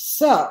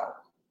 So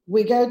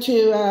we go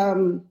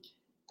to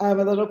a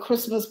little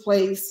Christmas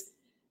place,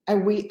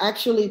 and we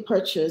actually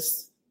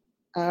purchase,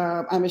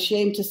 I'm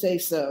ashamed to say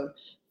so,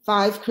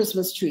 5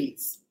 Christmas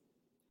trees.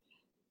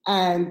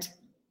 And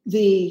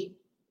the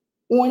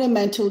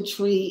ornamental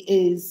tree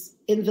is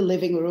in the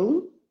living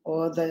room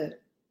or the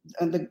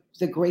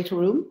great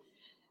room,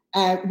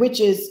 which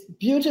is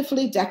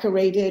beautifully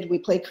decorated. We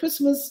play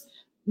Christmas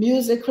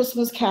music,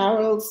 Christmas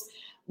carols.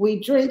 We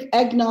drink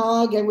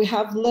eggnog, and we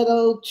have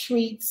little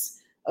treats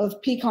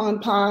of pecan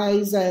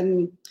pies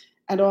and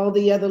all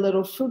the other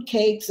little fruit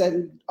cakes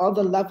and all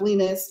the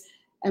loveliness.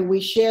 And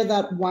we share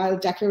that while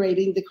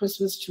decorating the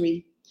Christmas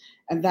tree.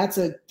 And that's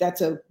a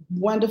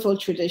wonderful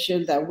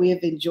tradition that we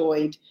have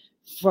enjoyed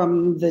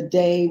from the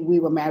day we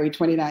were married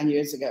 29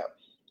 years ago.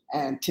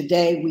 And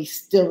today we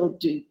still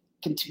do,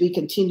 we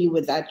continue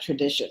with that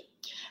tradition.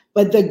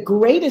 But the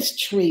greatest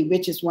tree,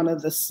 which is one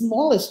of the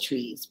smallest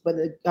trees, but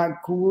our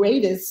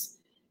greatest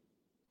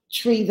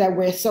tree that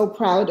we're so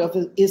proud of,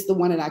 is the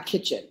one in our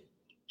kitchen.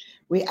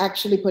 We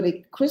actually put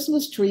a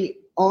Christmas tree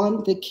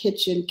on the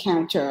kitchen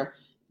counter,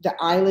 the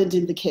island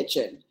in the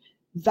kitchen.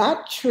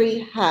 That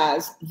tree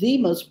has the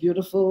most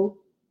beautiful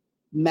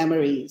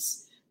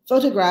memories.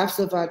 Photographs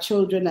of our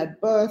children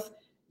at birth,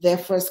 their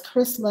first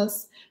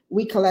Christmas.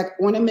 We collect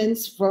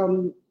ornaments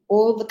from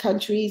all the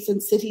countries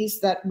and cities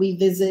that we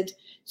visit.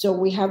 So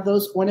we have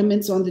those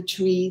ornaments on the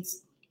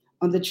trees,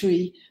 on the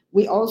tree.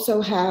 We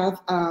also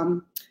have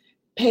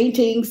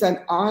paintings and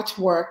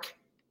artwork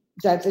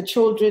that the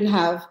children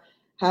have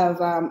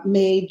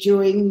made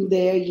during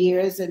their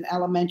years in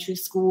elementary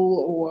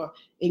school or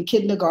in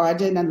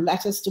kindergarten and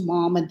letters to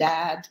mom and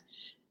dad.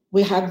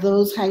 We have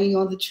those hanging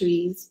on the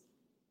trees.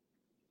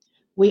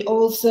 We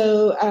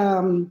also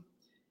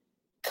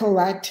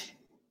collect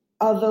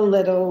other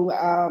little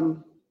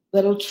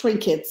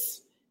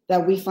trinkets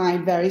that we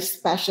find very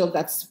special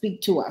that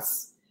speak to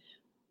us.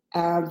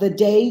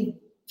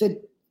 The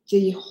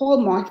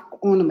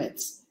hallmark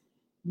ornaments,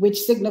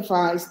 which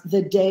signifies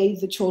the day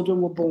the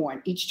children were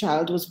born. Each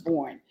child was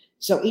born.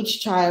 So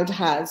each child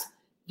has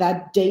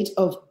that date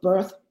of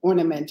birth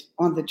ornament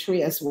on the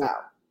tree as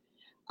well.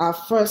 Our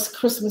first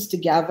Christmas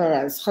together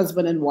as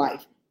husband and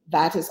wife,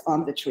 that is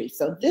on the tree.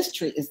 So this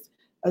tree is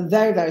a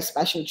very, very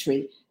special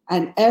tree.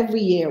 And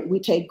every year we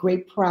take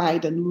great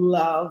pride and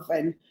love,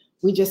 and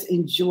we just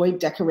enjoy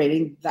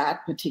decorating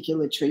that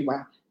particular tree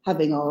while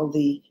having all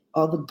the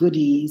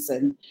goodies,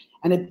 and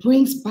it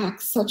brings back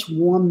such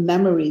warm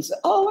memories.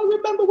 Oh, I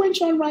remember when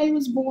Sean Ryan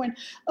was born.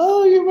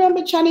 Oh, you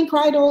remember Channing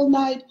cried all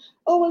night.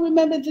 Oh, I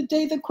remember the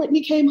day that Courtney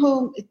came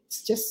home.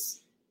 It's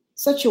just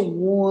such a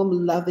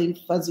warm, loving,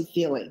 fuzzy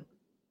feeling.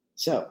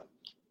 So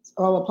it's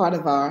all a part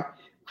of our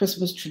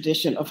Christmas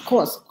tradition. Of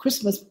course,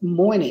 Christmas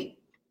morning,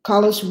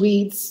 Carlos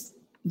reads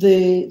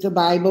the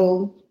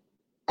Bible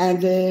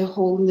and the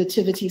whole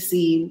nativity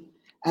scene,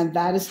 and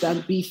that is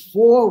done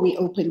before we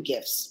open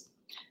gifts.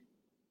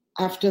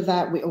 After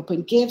that, we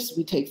open gifts,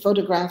 we take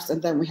photographs,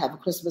 and then we have a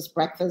Christmas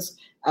breakfast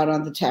out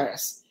on the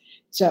terrace.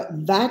 So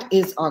that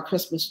is our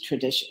Christmas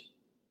tradition,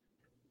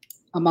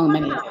 among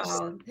many others.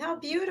 How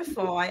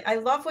beautiful. I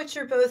love what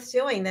you're both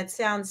doing. That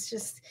sounds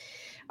just,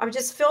 I'm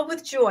just filled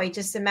with joy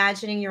just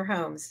imagining your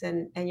homes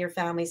and your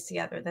families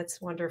together.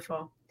 That's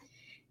wonderful.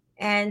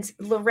 And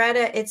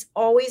Loretta, it's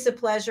always a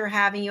pleasure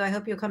having you. I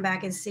hope you'll come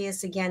back and see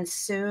us again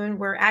soon.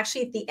 We're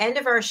actually at the end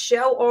of our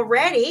show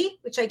already,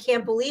 which I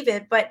can't believe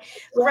it. But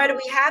Loretta,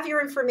 we have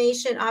your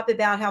information up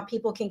about how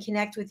people can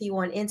connect with you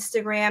on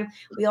Instagram.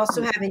 We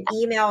also have an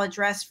email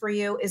address for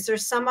you. Is there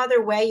some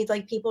other way you'd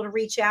like people to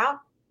reach out?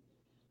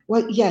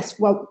 Well, yes.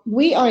 Well,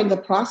 we are in the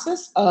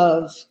process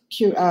of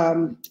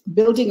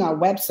building our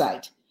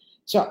website.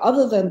 So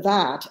other than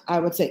that, I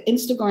would say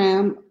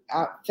Instagram,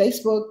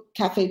 Facebook,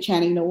 Cafe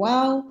Channing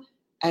Noel,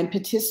 and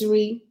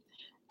Patisserie.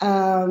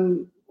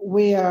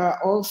 We are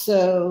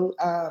also,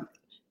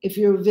 if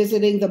you're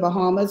visiting the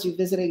Bahamas, you're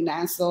visiting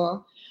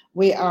Nassau,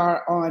 we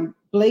are on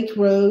Blake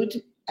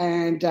Road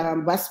and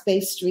West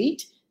Bay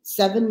Street,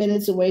 7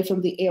 minutes away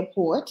from the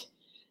airport,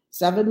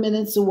 7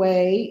 minutes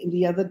away in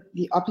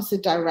the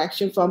opposite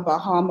direction from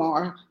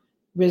Bahama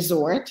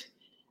Resort.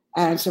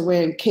 And so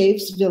we're in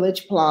Caves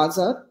Village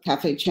Plaza,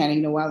 Cafe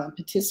Channing Noel and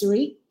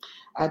Patisserie.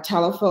 Our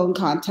telephone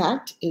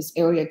contact is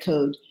area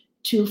code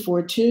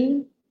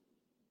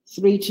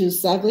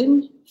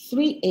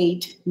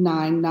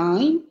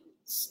 242-327-3899.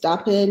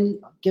 Stop in,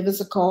 give us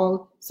a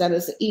call, send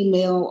us an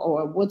email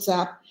or a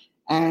WhatsApp,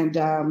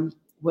 and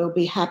we'll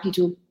be happy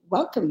to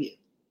welcome you.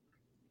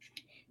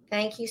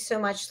 Thank you so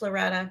much,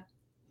 Loretta.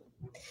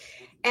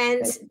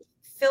 And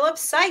Philip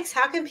Sykes,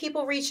 how can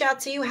people reach out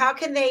to you? How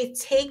can they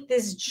take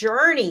this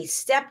journey,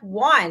 step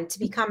one, to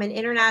become an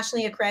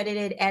internationally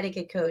accredited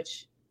etiquette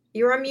coach?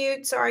 You're on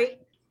mute, sorry.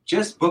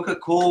 Just book a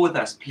call with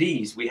us,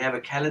 please. We have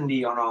a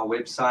calendar on our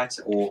website,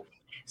 or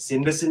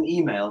send us an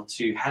email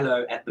to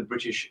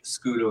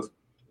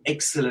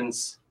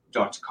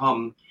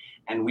hello@thebritishschoolofexcellence.com,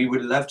 and we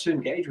would love to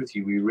engage with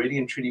you. We really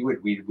and truly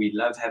would. We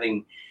love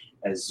having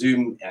a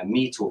Zoom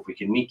meet, or if we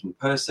can meet in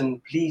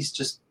person, please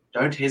just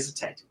don't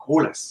hesitate.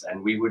 Call us,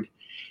 and we would,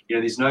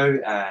 there's no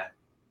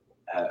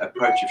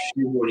approach of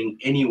shoehorning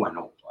anyone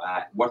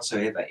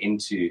whatsoever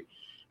into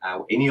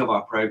any of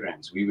our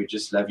programs. We would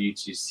just love you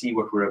to see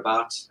what we're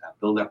about,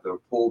 build up the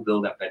rapport,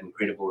 build up that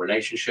incredible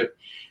relationship.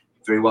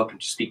 Very welcome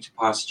to speak to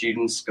past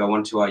students. Go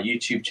onto our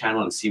YouTube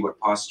channel and see what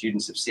past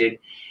students have said.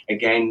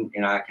 Again,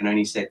 I can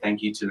only say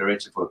thank you to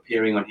Loretta for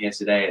appearing on here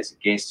today as a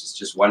guest. It's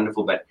just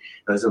wonderful, but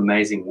those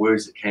amazing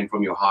words that came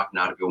from your heart and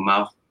out of your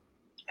mouth.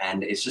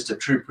 And it's just a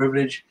true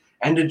privilege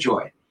and a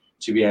joy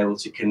to be able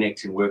to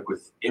connect and work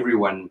with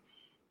everyone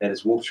that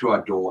has walked through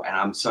our door. And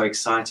I'm so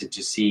excited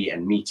to see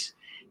and meet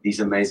these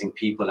amazing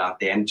people out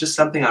there. And just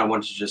something I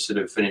want to just sort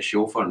of finish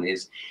off on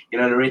is,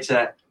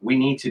 Loretta, we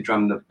need to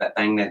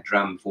bang that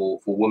drum for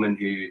women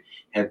who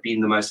have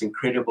been the most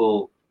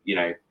incredible,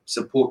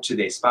 support to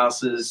their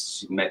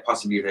spouses,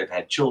 possibly they've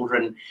had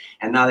children,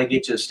 and now they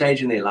get to a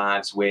stage in their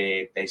lives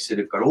where they sort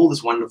of got all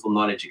this wonderful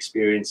knowledge,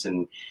 experience,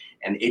 and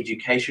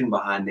education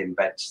behind them,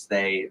 but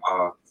they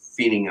are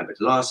feeling a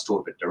bit lost or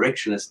a bit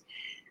directionless.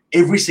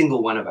 Every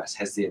single one of us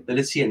has the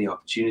ability and the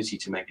opportunity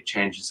to make a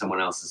change in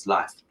someone else's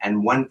life.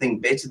 And one thing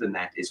better than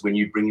that is when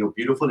you bring your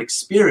beautiful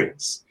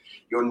experience,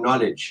 your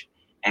knowledge,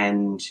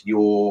 and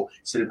your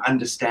sort of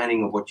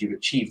understanding of what you've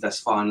achieved thus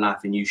far in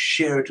life, and you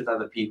share it with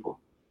other people.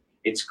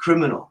 It's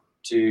criminal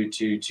to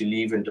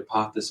leave and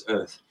depart this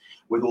earth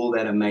with all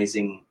that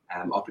amazing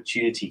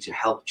opportunity to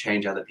help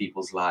change other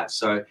people's lives.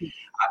 So,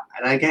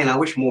 and again, I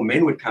wish more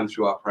men would come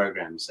through our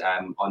programs,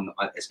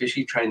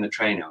 especially Train the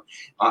Trainer.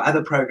 Our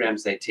other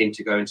programs, they tend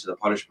to go into the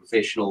Polished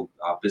Professional,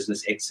 our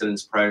Business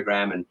Excellence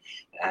program,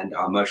 and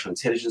our Emotional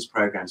Intelligence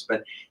programs.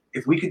 But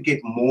if we could get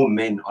more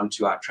men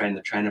onto our Train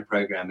the Trainer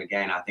program,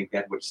 again, I think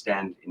that would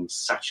stand in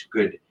such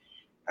good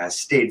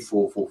stead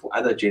for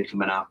other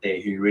gentlemen out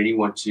there who really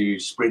want to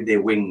spread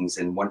their wings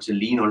and want to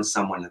lean on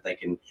someone that they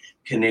can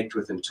connect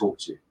with and talk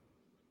to.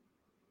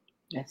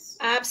 Yes,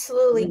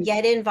 absolutely.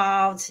 Get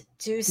involved,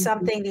 do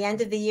something. The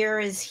end of the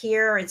year is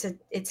here.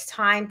 It's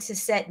time to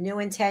set new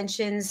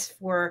intentions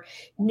for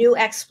new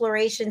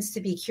explorations,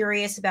 to be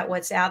curious about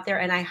what's out there.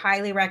 And I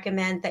highly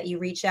recommend that you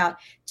reach out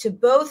to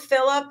both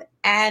Philip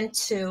and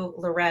to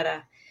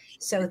Loretta.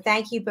 So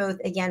thank you both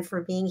again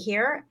for being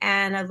here,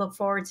 and I look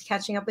forward to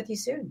catching up with you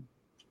soon.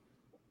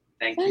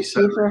 Thank you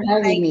so much for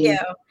having me.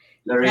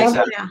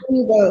 Loretta,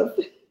 you both.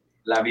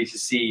 Lovely to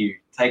see you.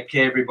 Take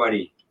care,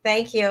 everybody.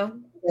 Thank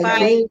you.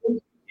 Bye.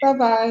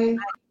 Bye-bye.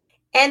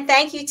 And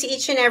thank you to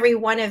each and every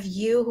one of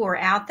you who are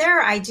out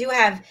there. I do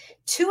have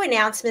 2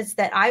 announcements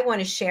that I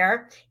want to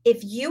share.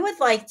 If you would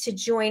like to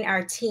join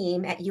our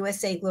team at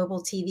USA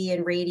Global TV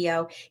and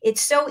Radio, it's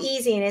so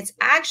easy, and it's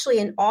actually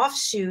an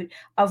offshoot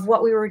of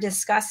what we were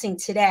discussing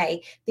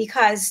today,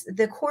 because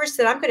the course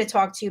that I'm going to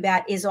talk to you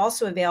about is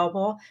also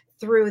available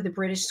through the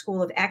British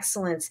School of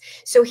Excellence.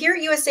 So here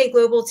at USA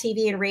Global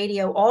TV and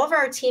Radio, all of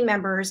our team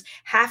members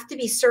have to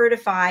be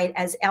certified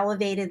as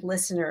elevated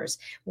listeners.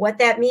 What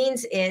that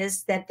means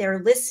is that they're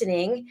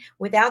listening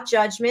without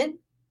judgment,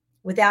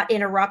 without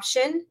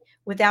interruption,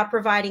 without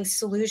providing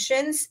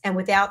solutions, and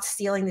without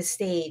stealing the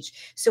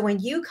stage. So when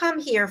you come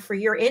here for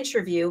your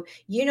interview,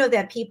 you know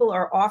that people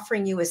are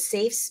offering you a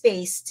safe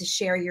space to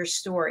share your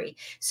story.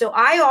 So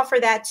I offer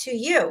that to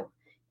you,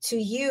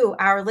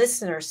 our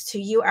listeners, to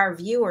you, our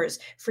viewers,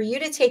 for you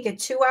to take a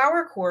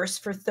 2-hour course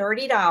for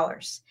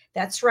 $30.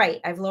 That's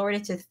right. I've lowered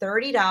it to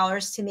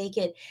 $30 to make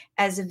it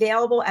as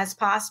available as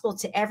possible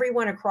to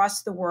everyone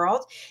across the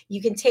world.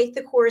 You can take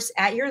the course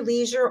at your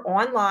leisure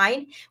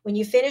online. When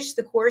you finish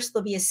the course,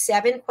 there'll be a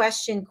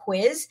 7-question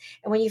quiz.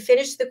 And when you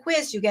finish the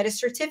quiz, you get a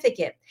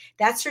certificate.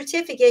 That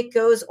certificate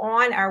goes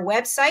on our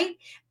website,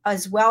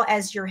 as well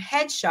as your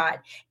headshot,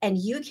 and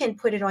you can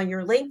put it on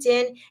your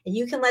LinkedIn, and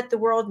you can let the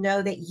world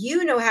know that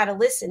you know how to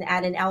listen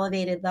at an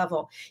elevated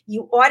level.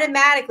 You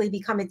automatically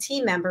become a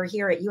team member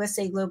here at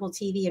USA Global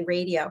TV and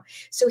Radio.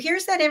 So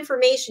here's that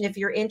information if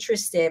you're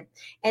interested.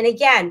 And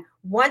again,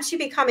 once you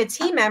become a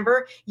team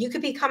member, you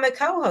could become a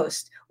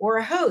co-host or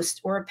a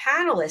host or a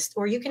panelist,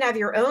 or you can have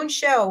your own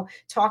show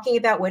talking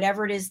about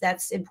whatever it is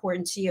that's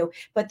important to you.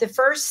 But the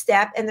first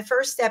step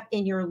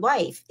in your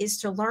life is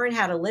to learn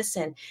how to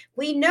listen.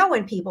 We know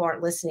when people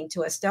aren't listening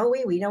to us, don't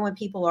we? We know when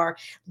people are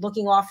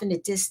looking off in the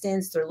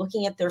distance, they're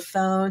looking at their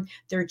phone,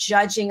 they're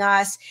judging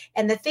us.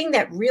 And the thing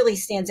that really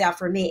stands out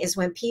for me is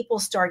when people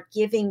start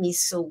giving me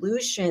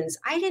solutions.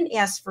 I didn't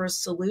ask for a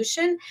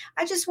solution.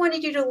 I just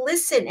wanted you to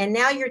listen. And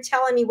now you're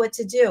telling me what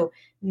to do.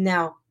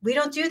 No, we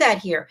don't do that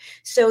here.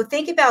 So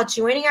think about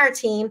joining our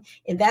team,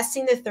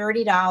 investing the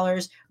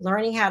 $30,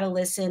 learning how to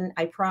listen.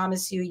 I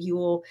promise you, you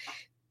will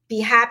be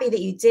happy that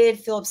you did.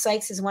 Philip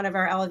Sykes is one of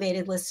our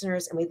elevated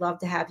listeners, and we'd love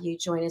to have you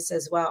join us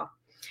as well.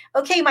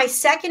 Okay, my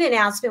second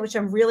announcement, which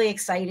I'm really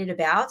excited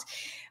about.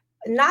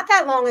 Not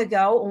that long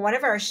ago, on one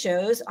of our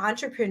shows,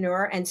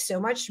 Entrepreneur and So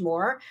Much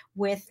More,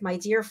 with my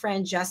dear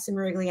friend Justin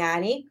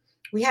Merigliani,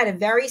 we had a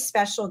very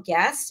special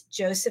guest,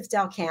 Joseph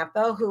Del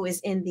Campo, who is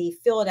in the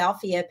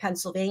Philadelphia,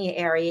 Pennsylvania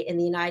area in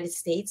the United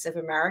States of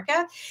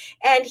America.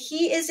 And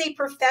he is a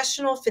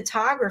professional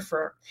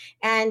photographer.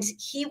 And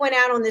he went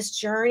out on this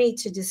journey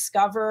to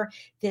discover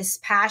this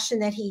passion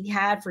that he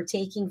had for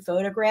taking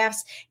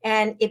photographs.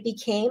 And it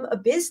became a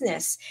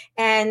business.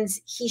 And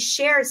he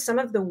shared some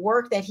of the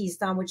work that he's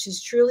done, which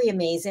is truly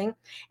amazing.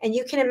 And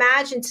you can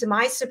imagine, to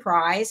my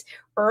surprise,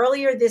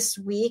 earlier this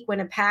week,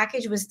 when a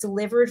package was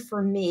delivered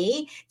for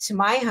me to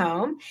my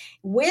home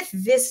with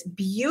this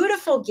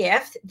beautiful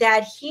gift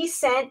that he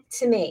sent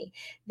to me,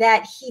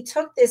 that he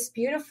took this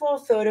beautiful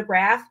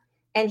photograph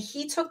and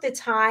he took the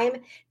time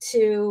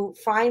to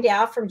find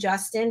out from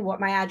Justin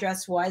what my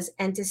address was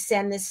and to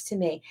send this to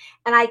me.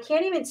 And I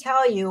can't even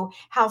tell you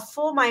how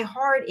full my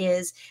heart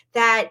is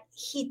that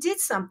he did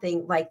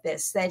something like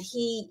this, that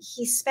he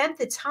spent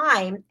the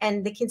time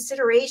and the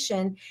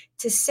consideration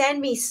to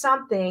send me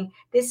something.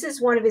 This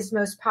is one of his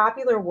most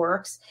popular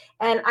works.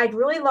 And I'd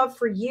really love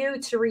for you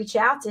to reach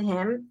out to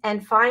him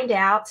and find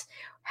out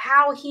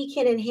how he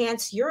can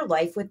enhance your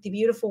life with the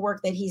beautiful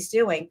work that he's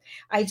doing.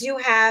 I do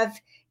have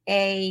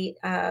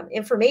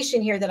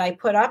information here that I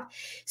put up.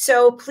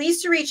 So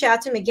please to reach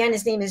out to him. Again,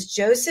 his name is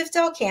Joseph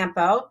Del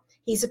Campo.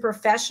 He's a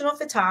professional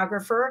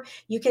photographer.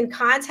 You can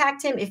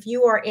contact him if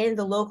you are in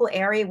the local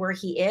area where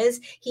he is.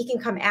 He can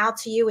come out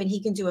to you and he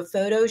can do a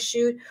photo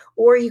shoot,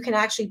 or you can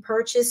actually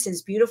purchase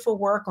his beautiful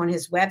work on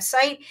his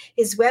website.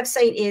 His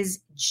website is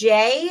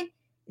JDC,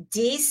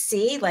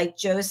 like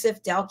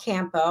Joseph Del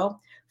Campo,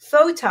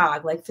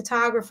 Photog, like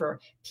photographer,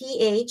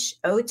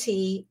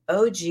 PHOTOG.com.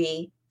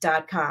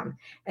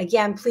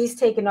 Again, please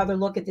take another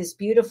look at this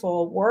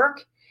beautiful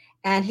work.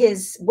 And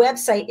his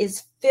website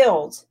is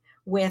filled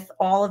with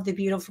all of the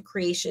beautiful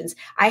creations.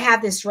 I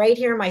have this right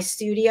here in my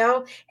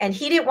studio, and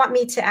he didn't want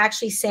me to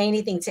actually say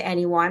anything to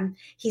anyone.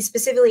 He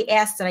specifically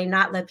asked that I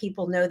not let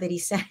people know that he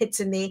sent it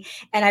to me.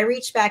 And I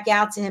reached back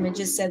out to him and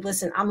just said,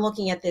 listen, I'm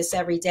looking at this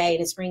every day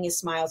and it's bringing a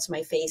smile to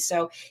my face.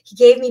 So he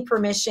gave me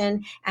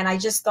permission, and I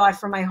just thought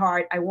from my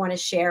heart, I want to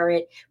share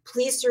it.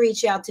 Please to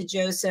reach out to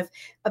Joseph.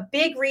 A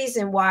big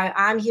reason why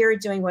I'm here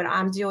doing what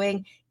I'm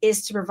doing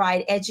is to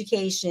provide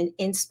education,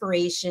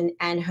 inspiration,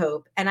 and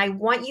hope. And I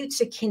want you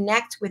to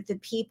connect with the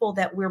people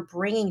that we're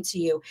bringing to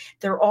you.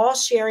 They're all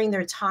sharing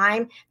their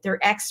time,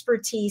 their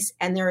expertise,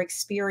 and their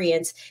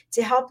experience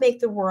to help make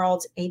the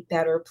world a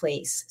better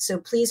place. So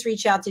please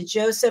reach out to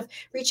Joseph,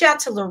 reach out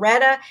to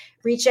Loretta,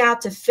 reach out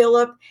to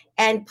Philip,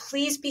 and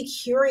please be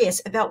curious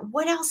about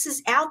what else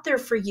is out there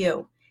for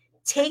you.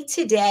 Take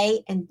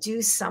today and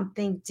do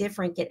something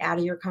different. Get out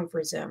of your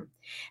comfort zone.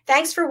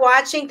 Thanks for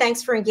watching.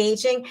 Thanks for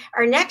engaging.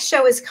 Our next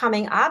show is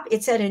coming up.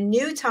 It's at a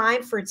new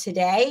time for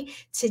today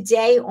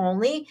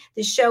only.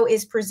 The show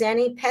is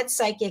presenting Pet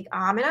Psychic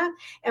Amina,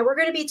 and we're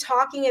going to be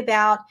talking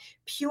about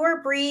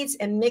pure breeds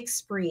and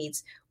mixed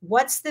breeds.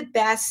 What's the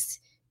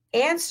best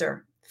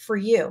answer for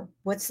you?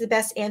 What's the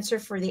best answer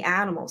for the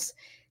animals?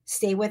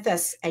 Stay with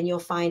us and you'll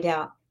find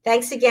out.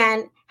 Thanks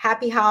again.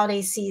 Happy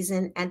holiday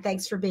season, and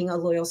thanks for being a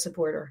loyal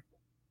supporter.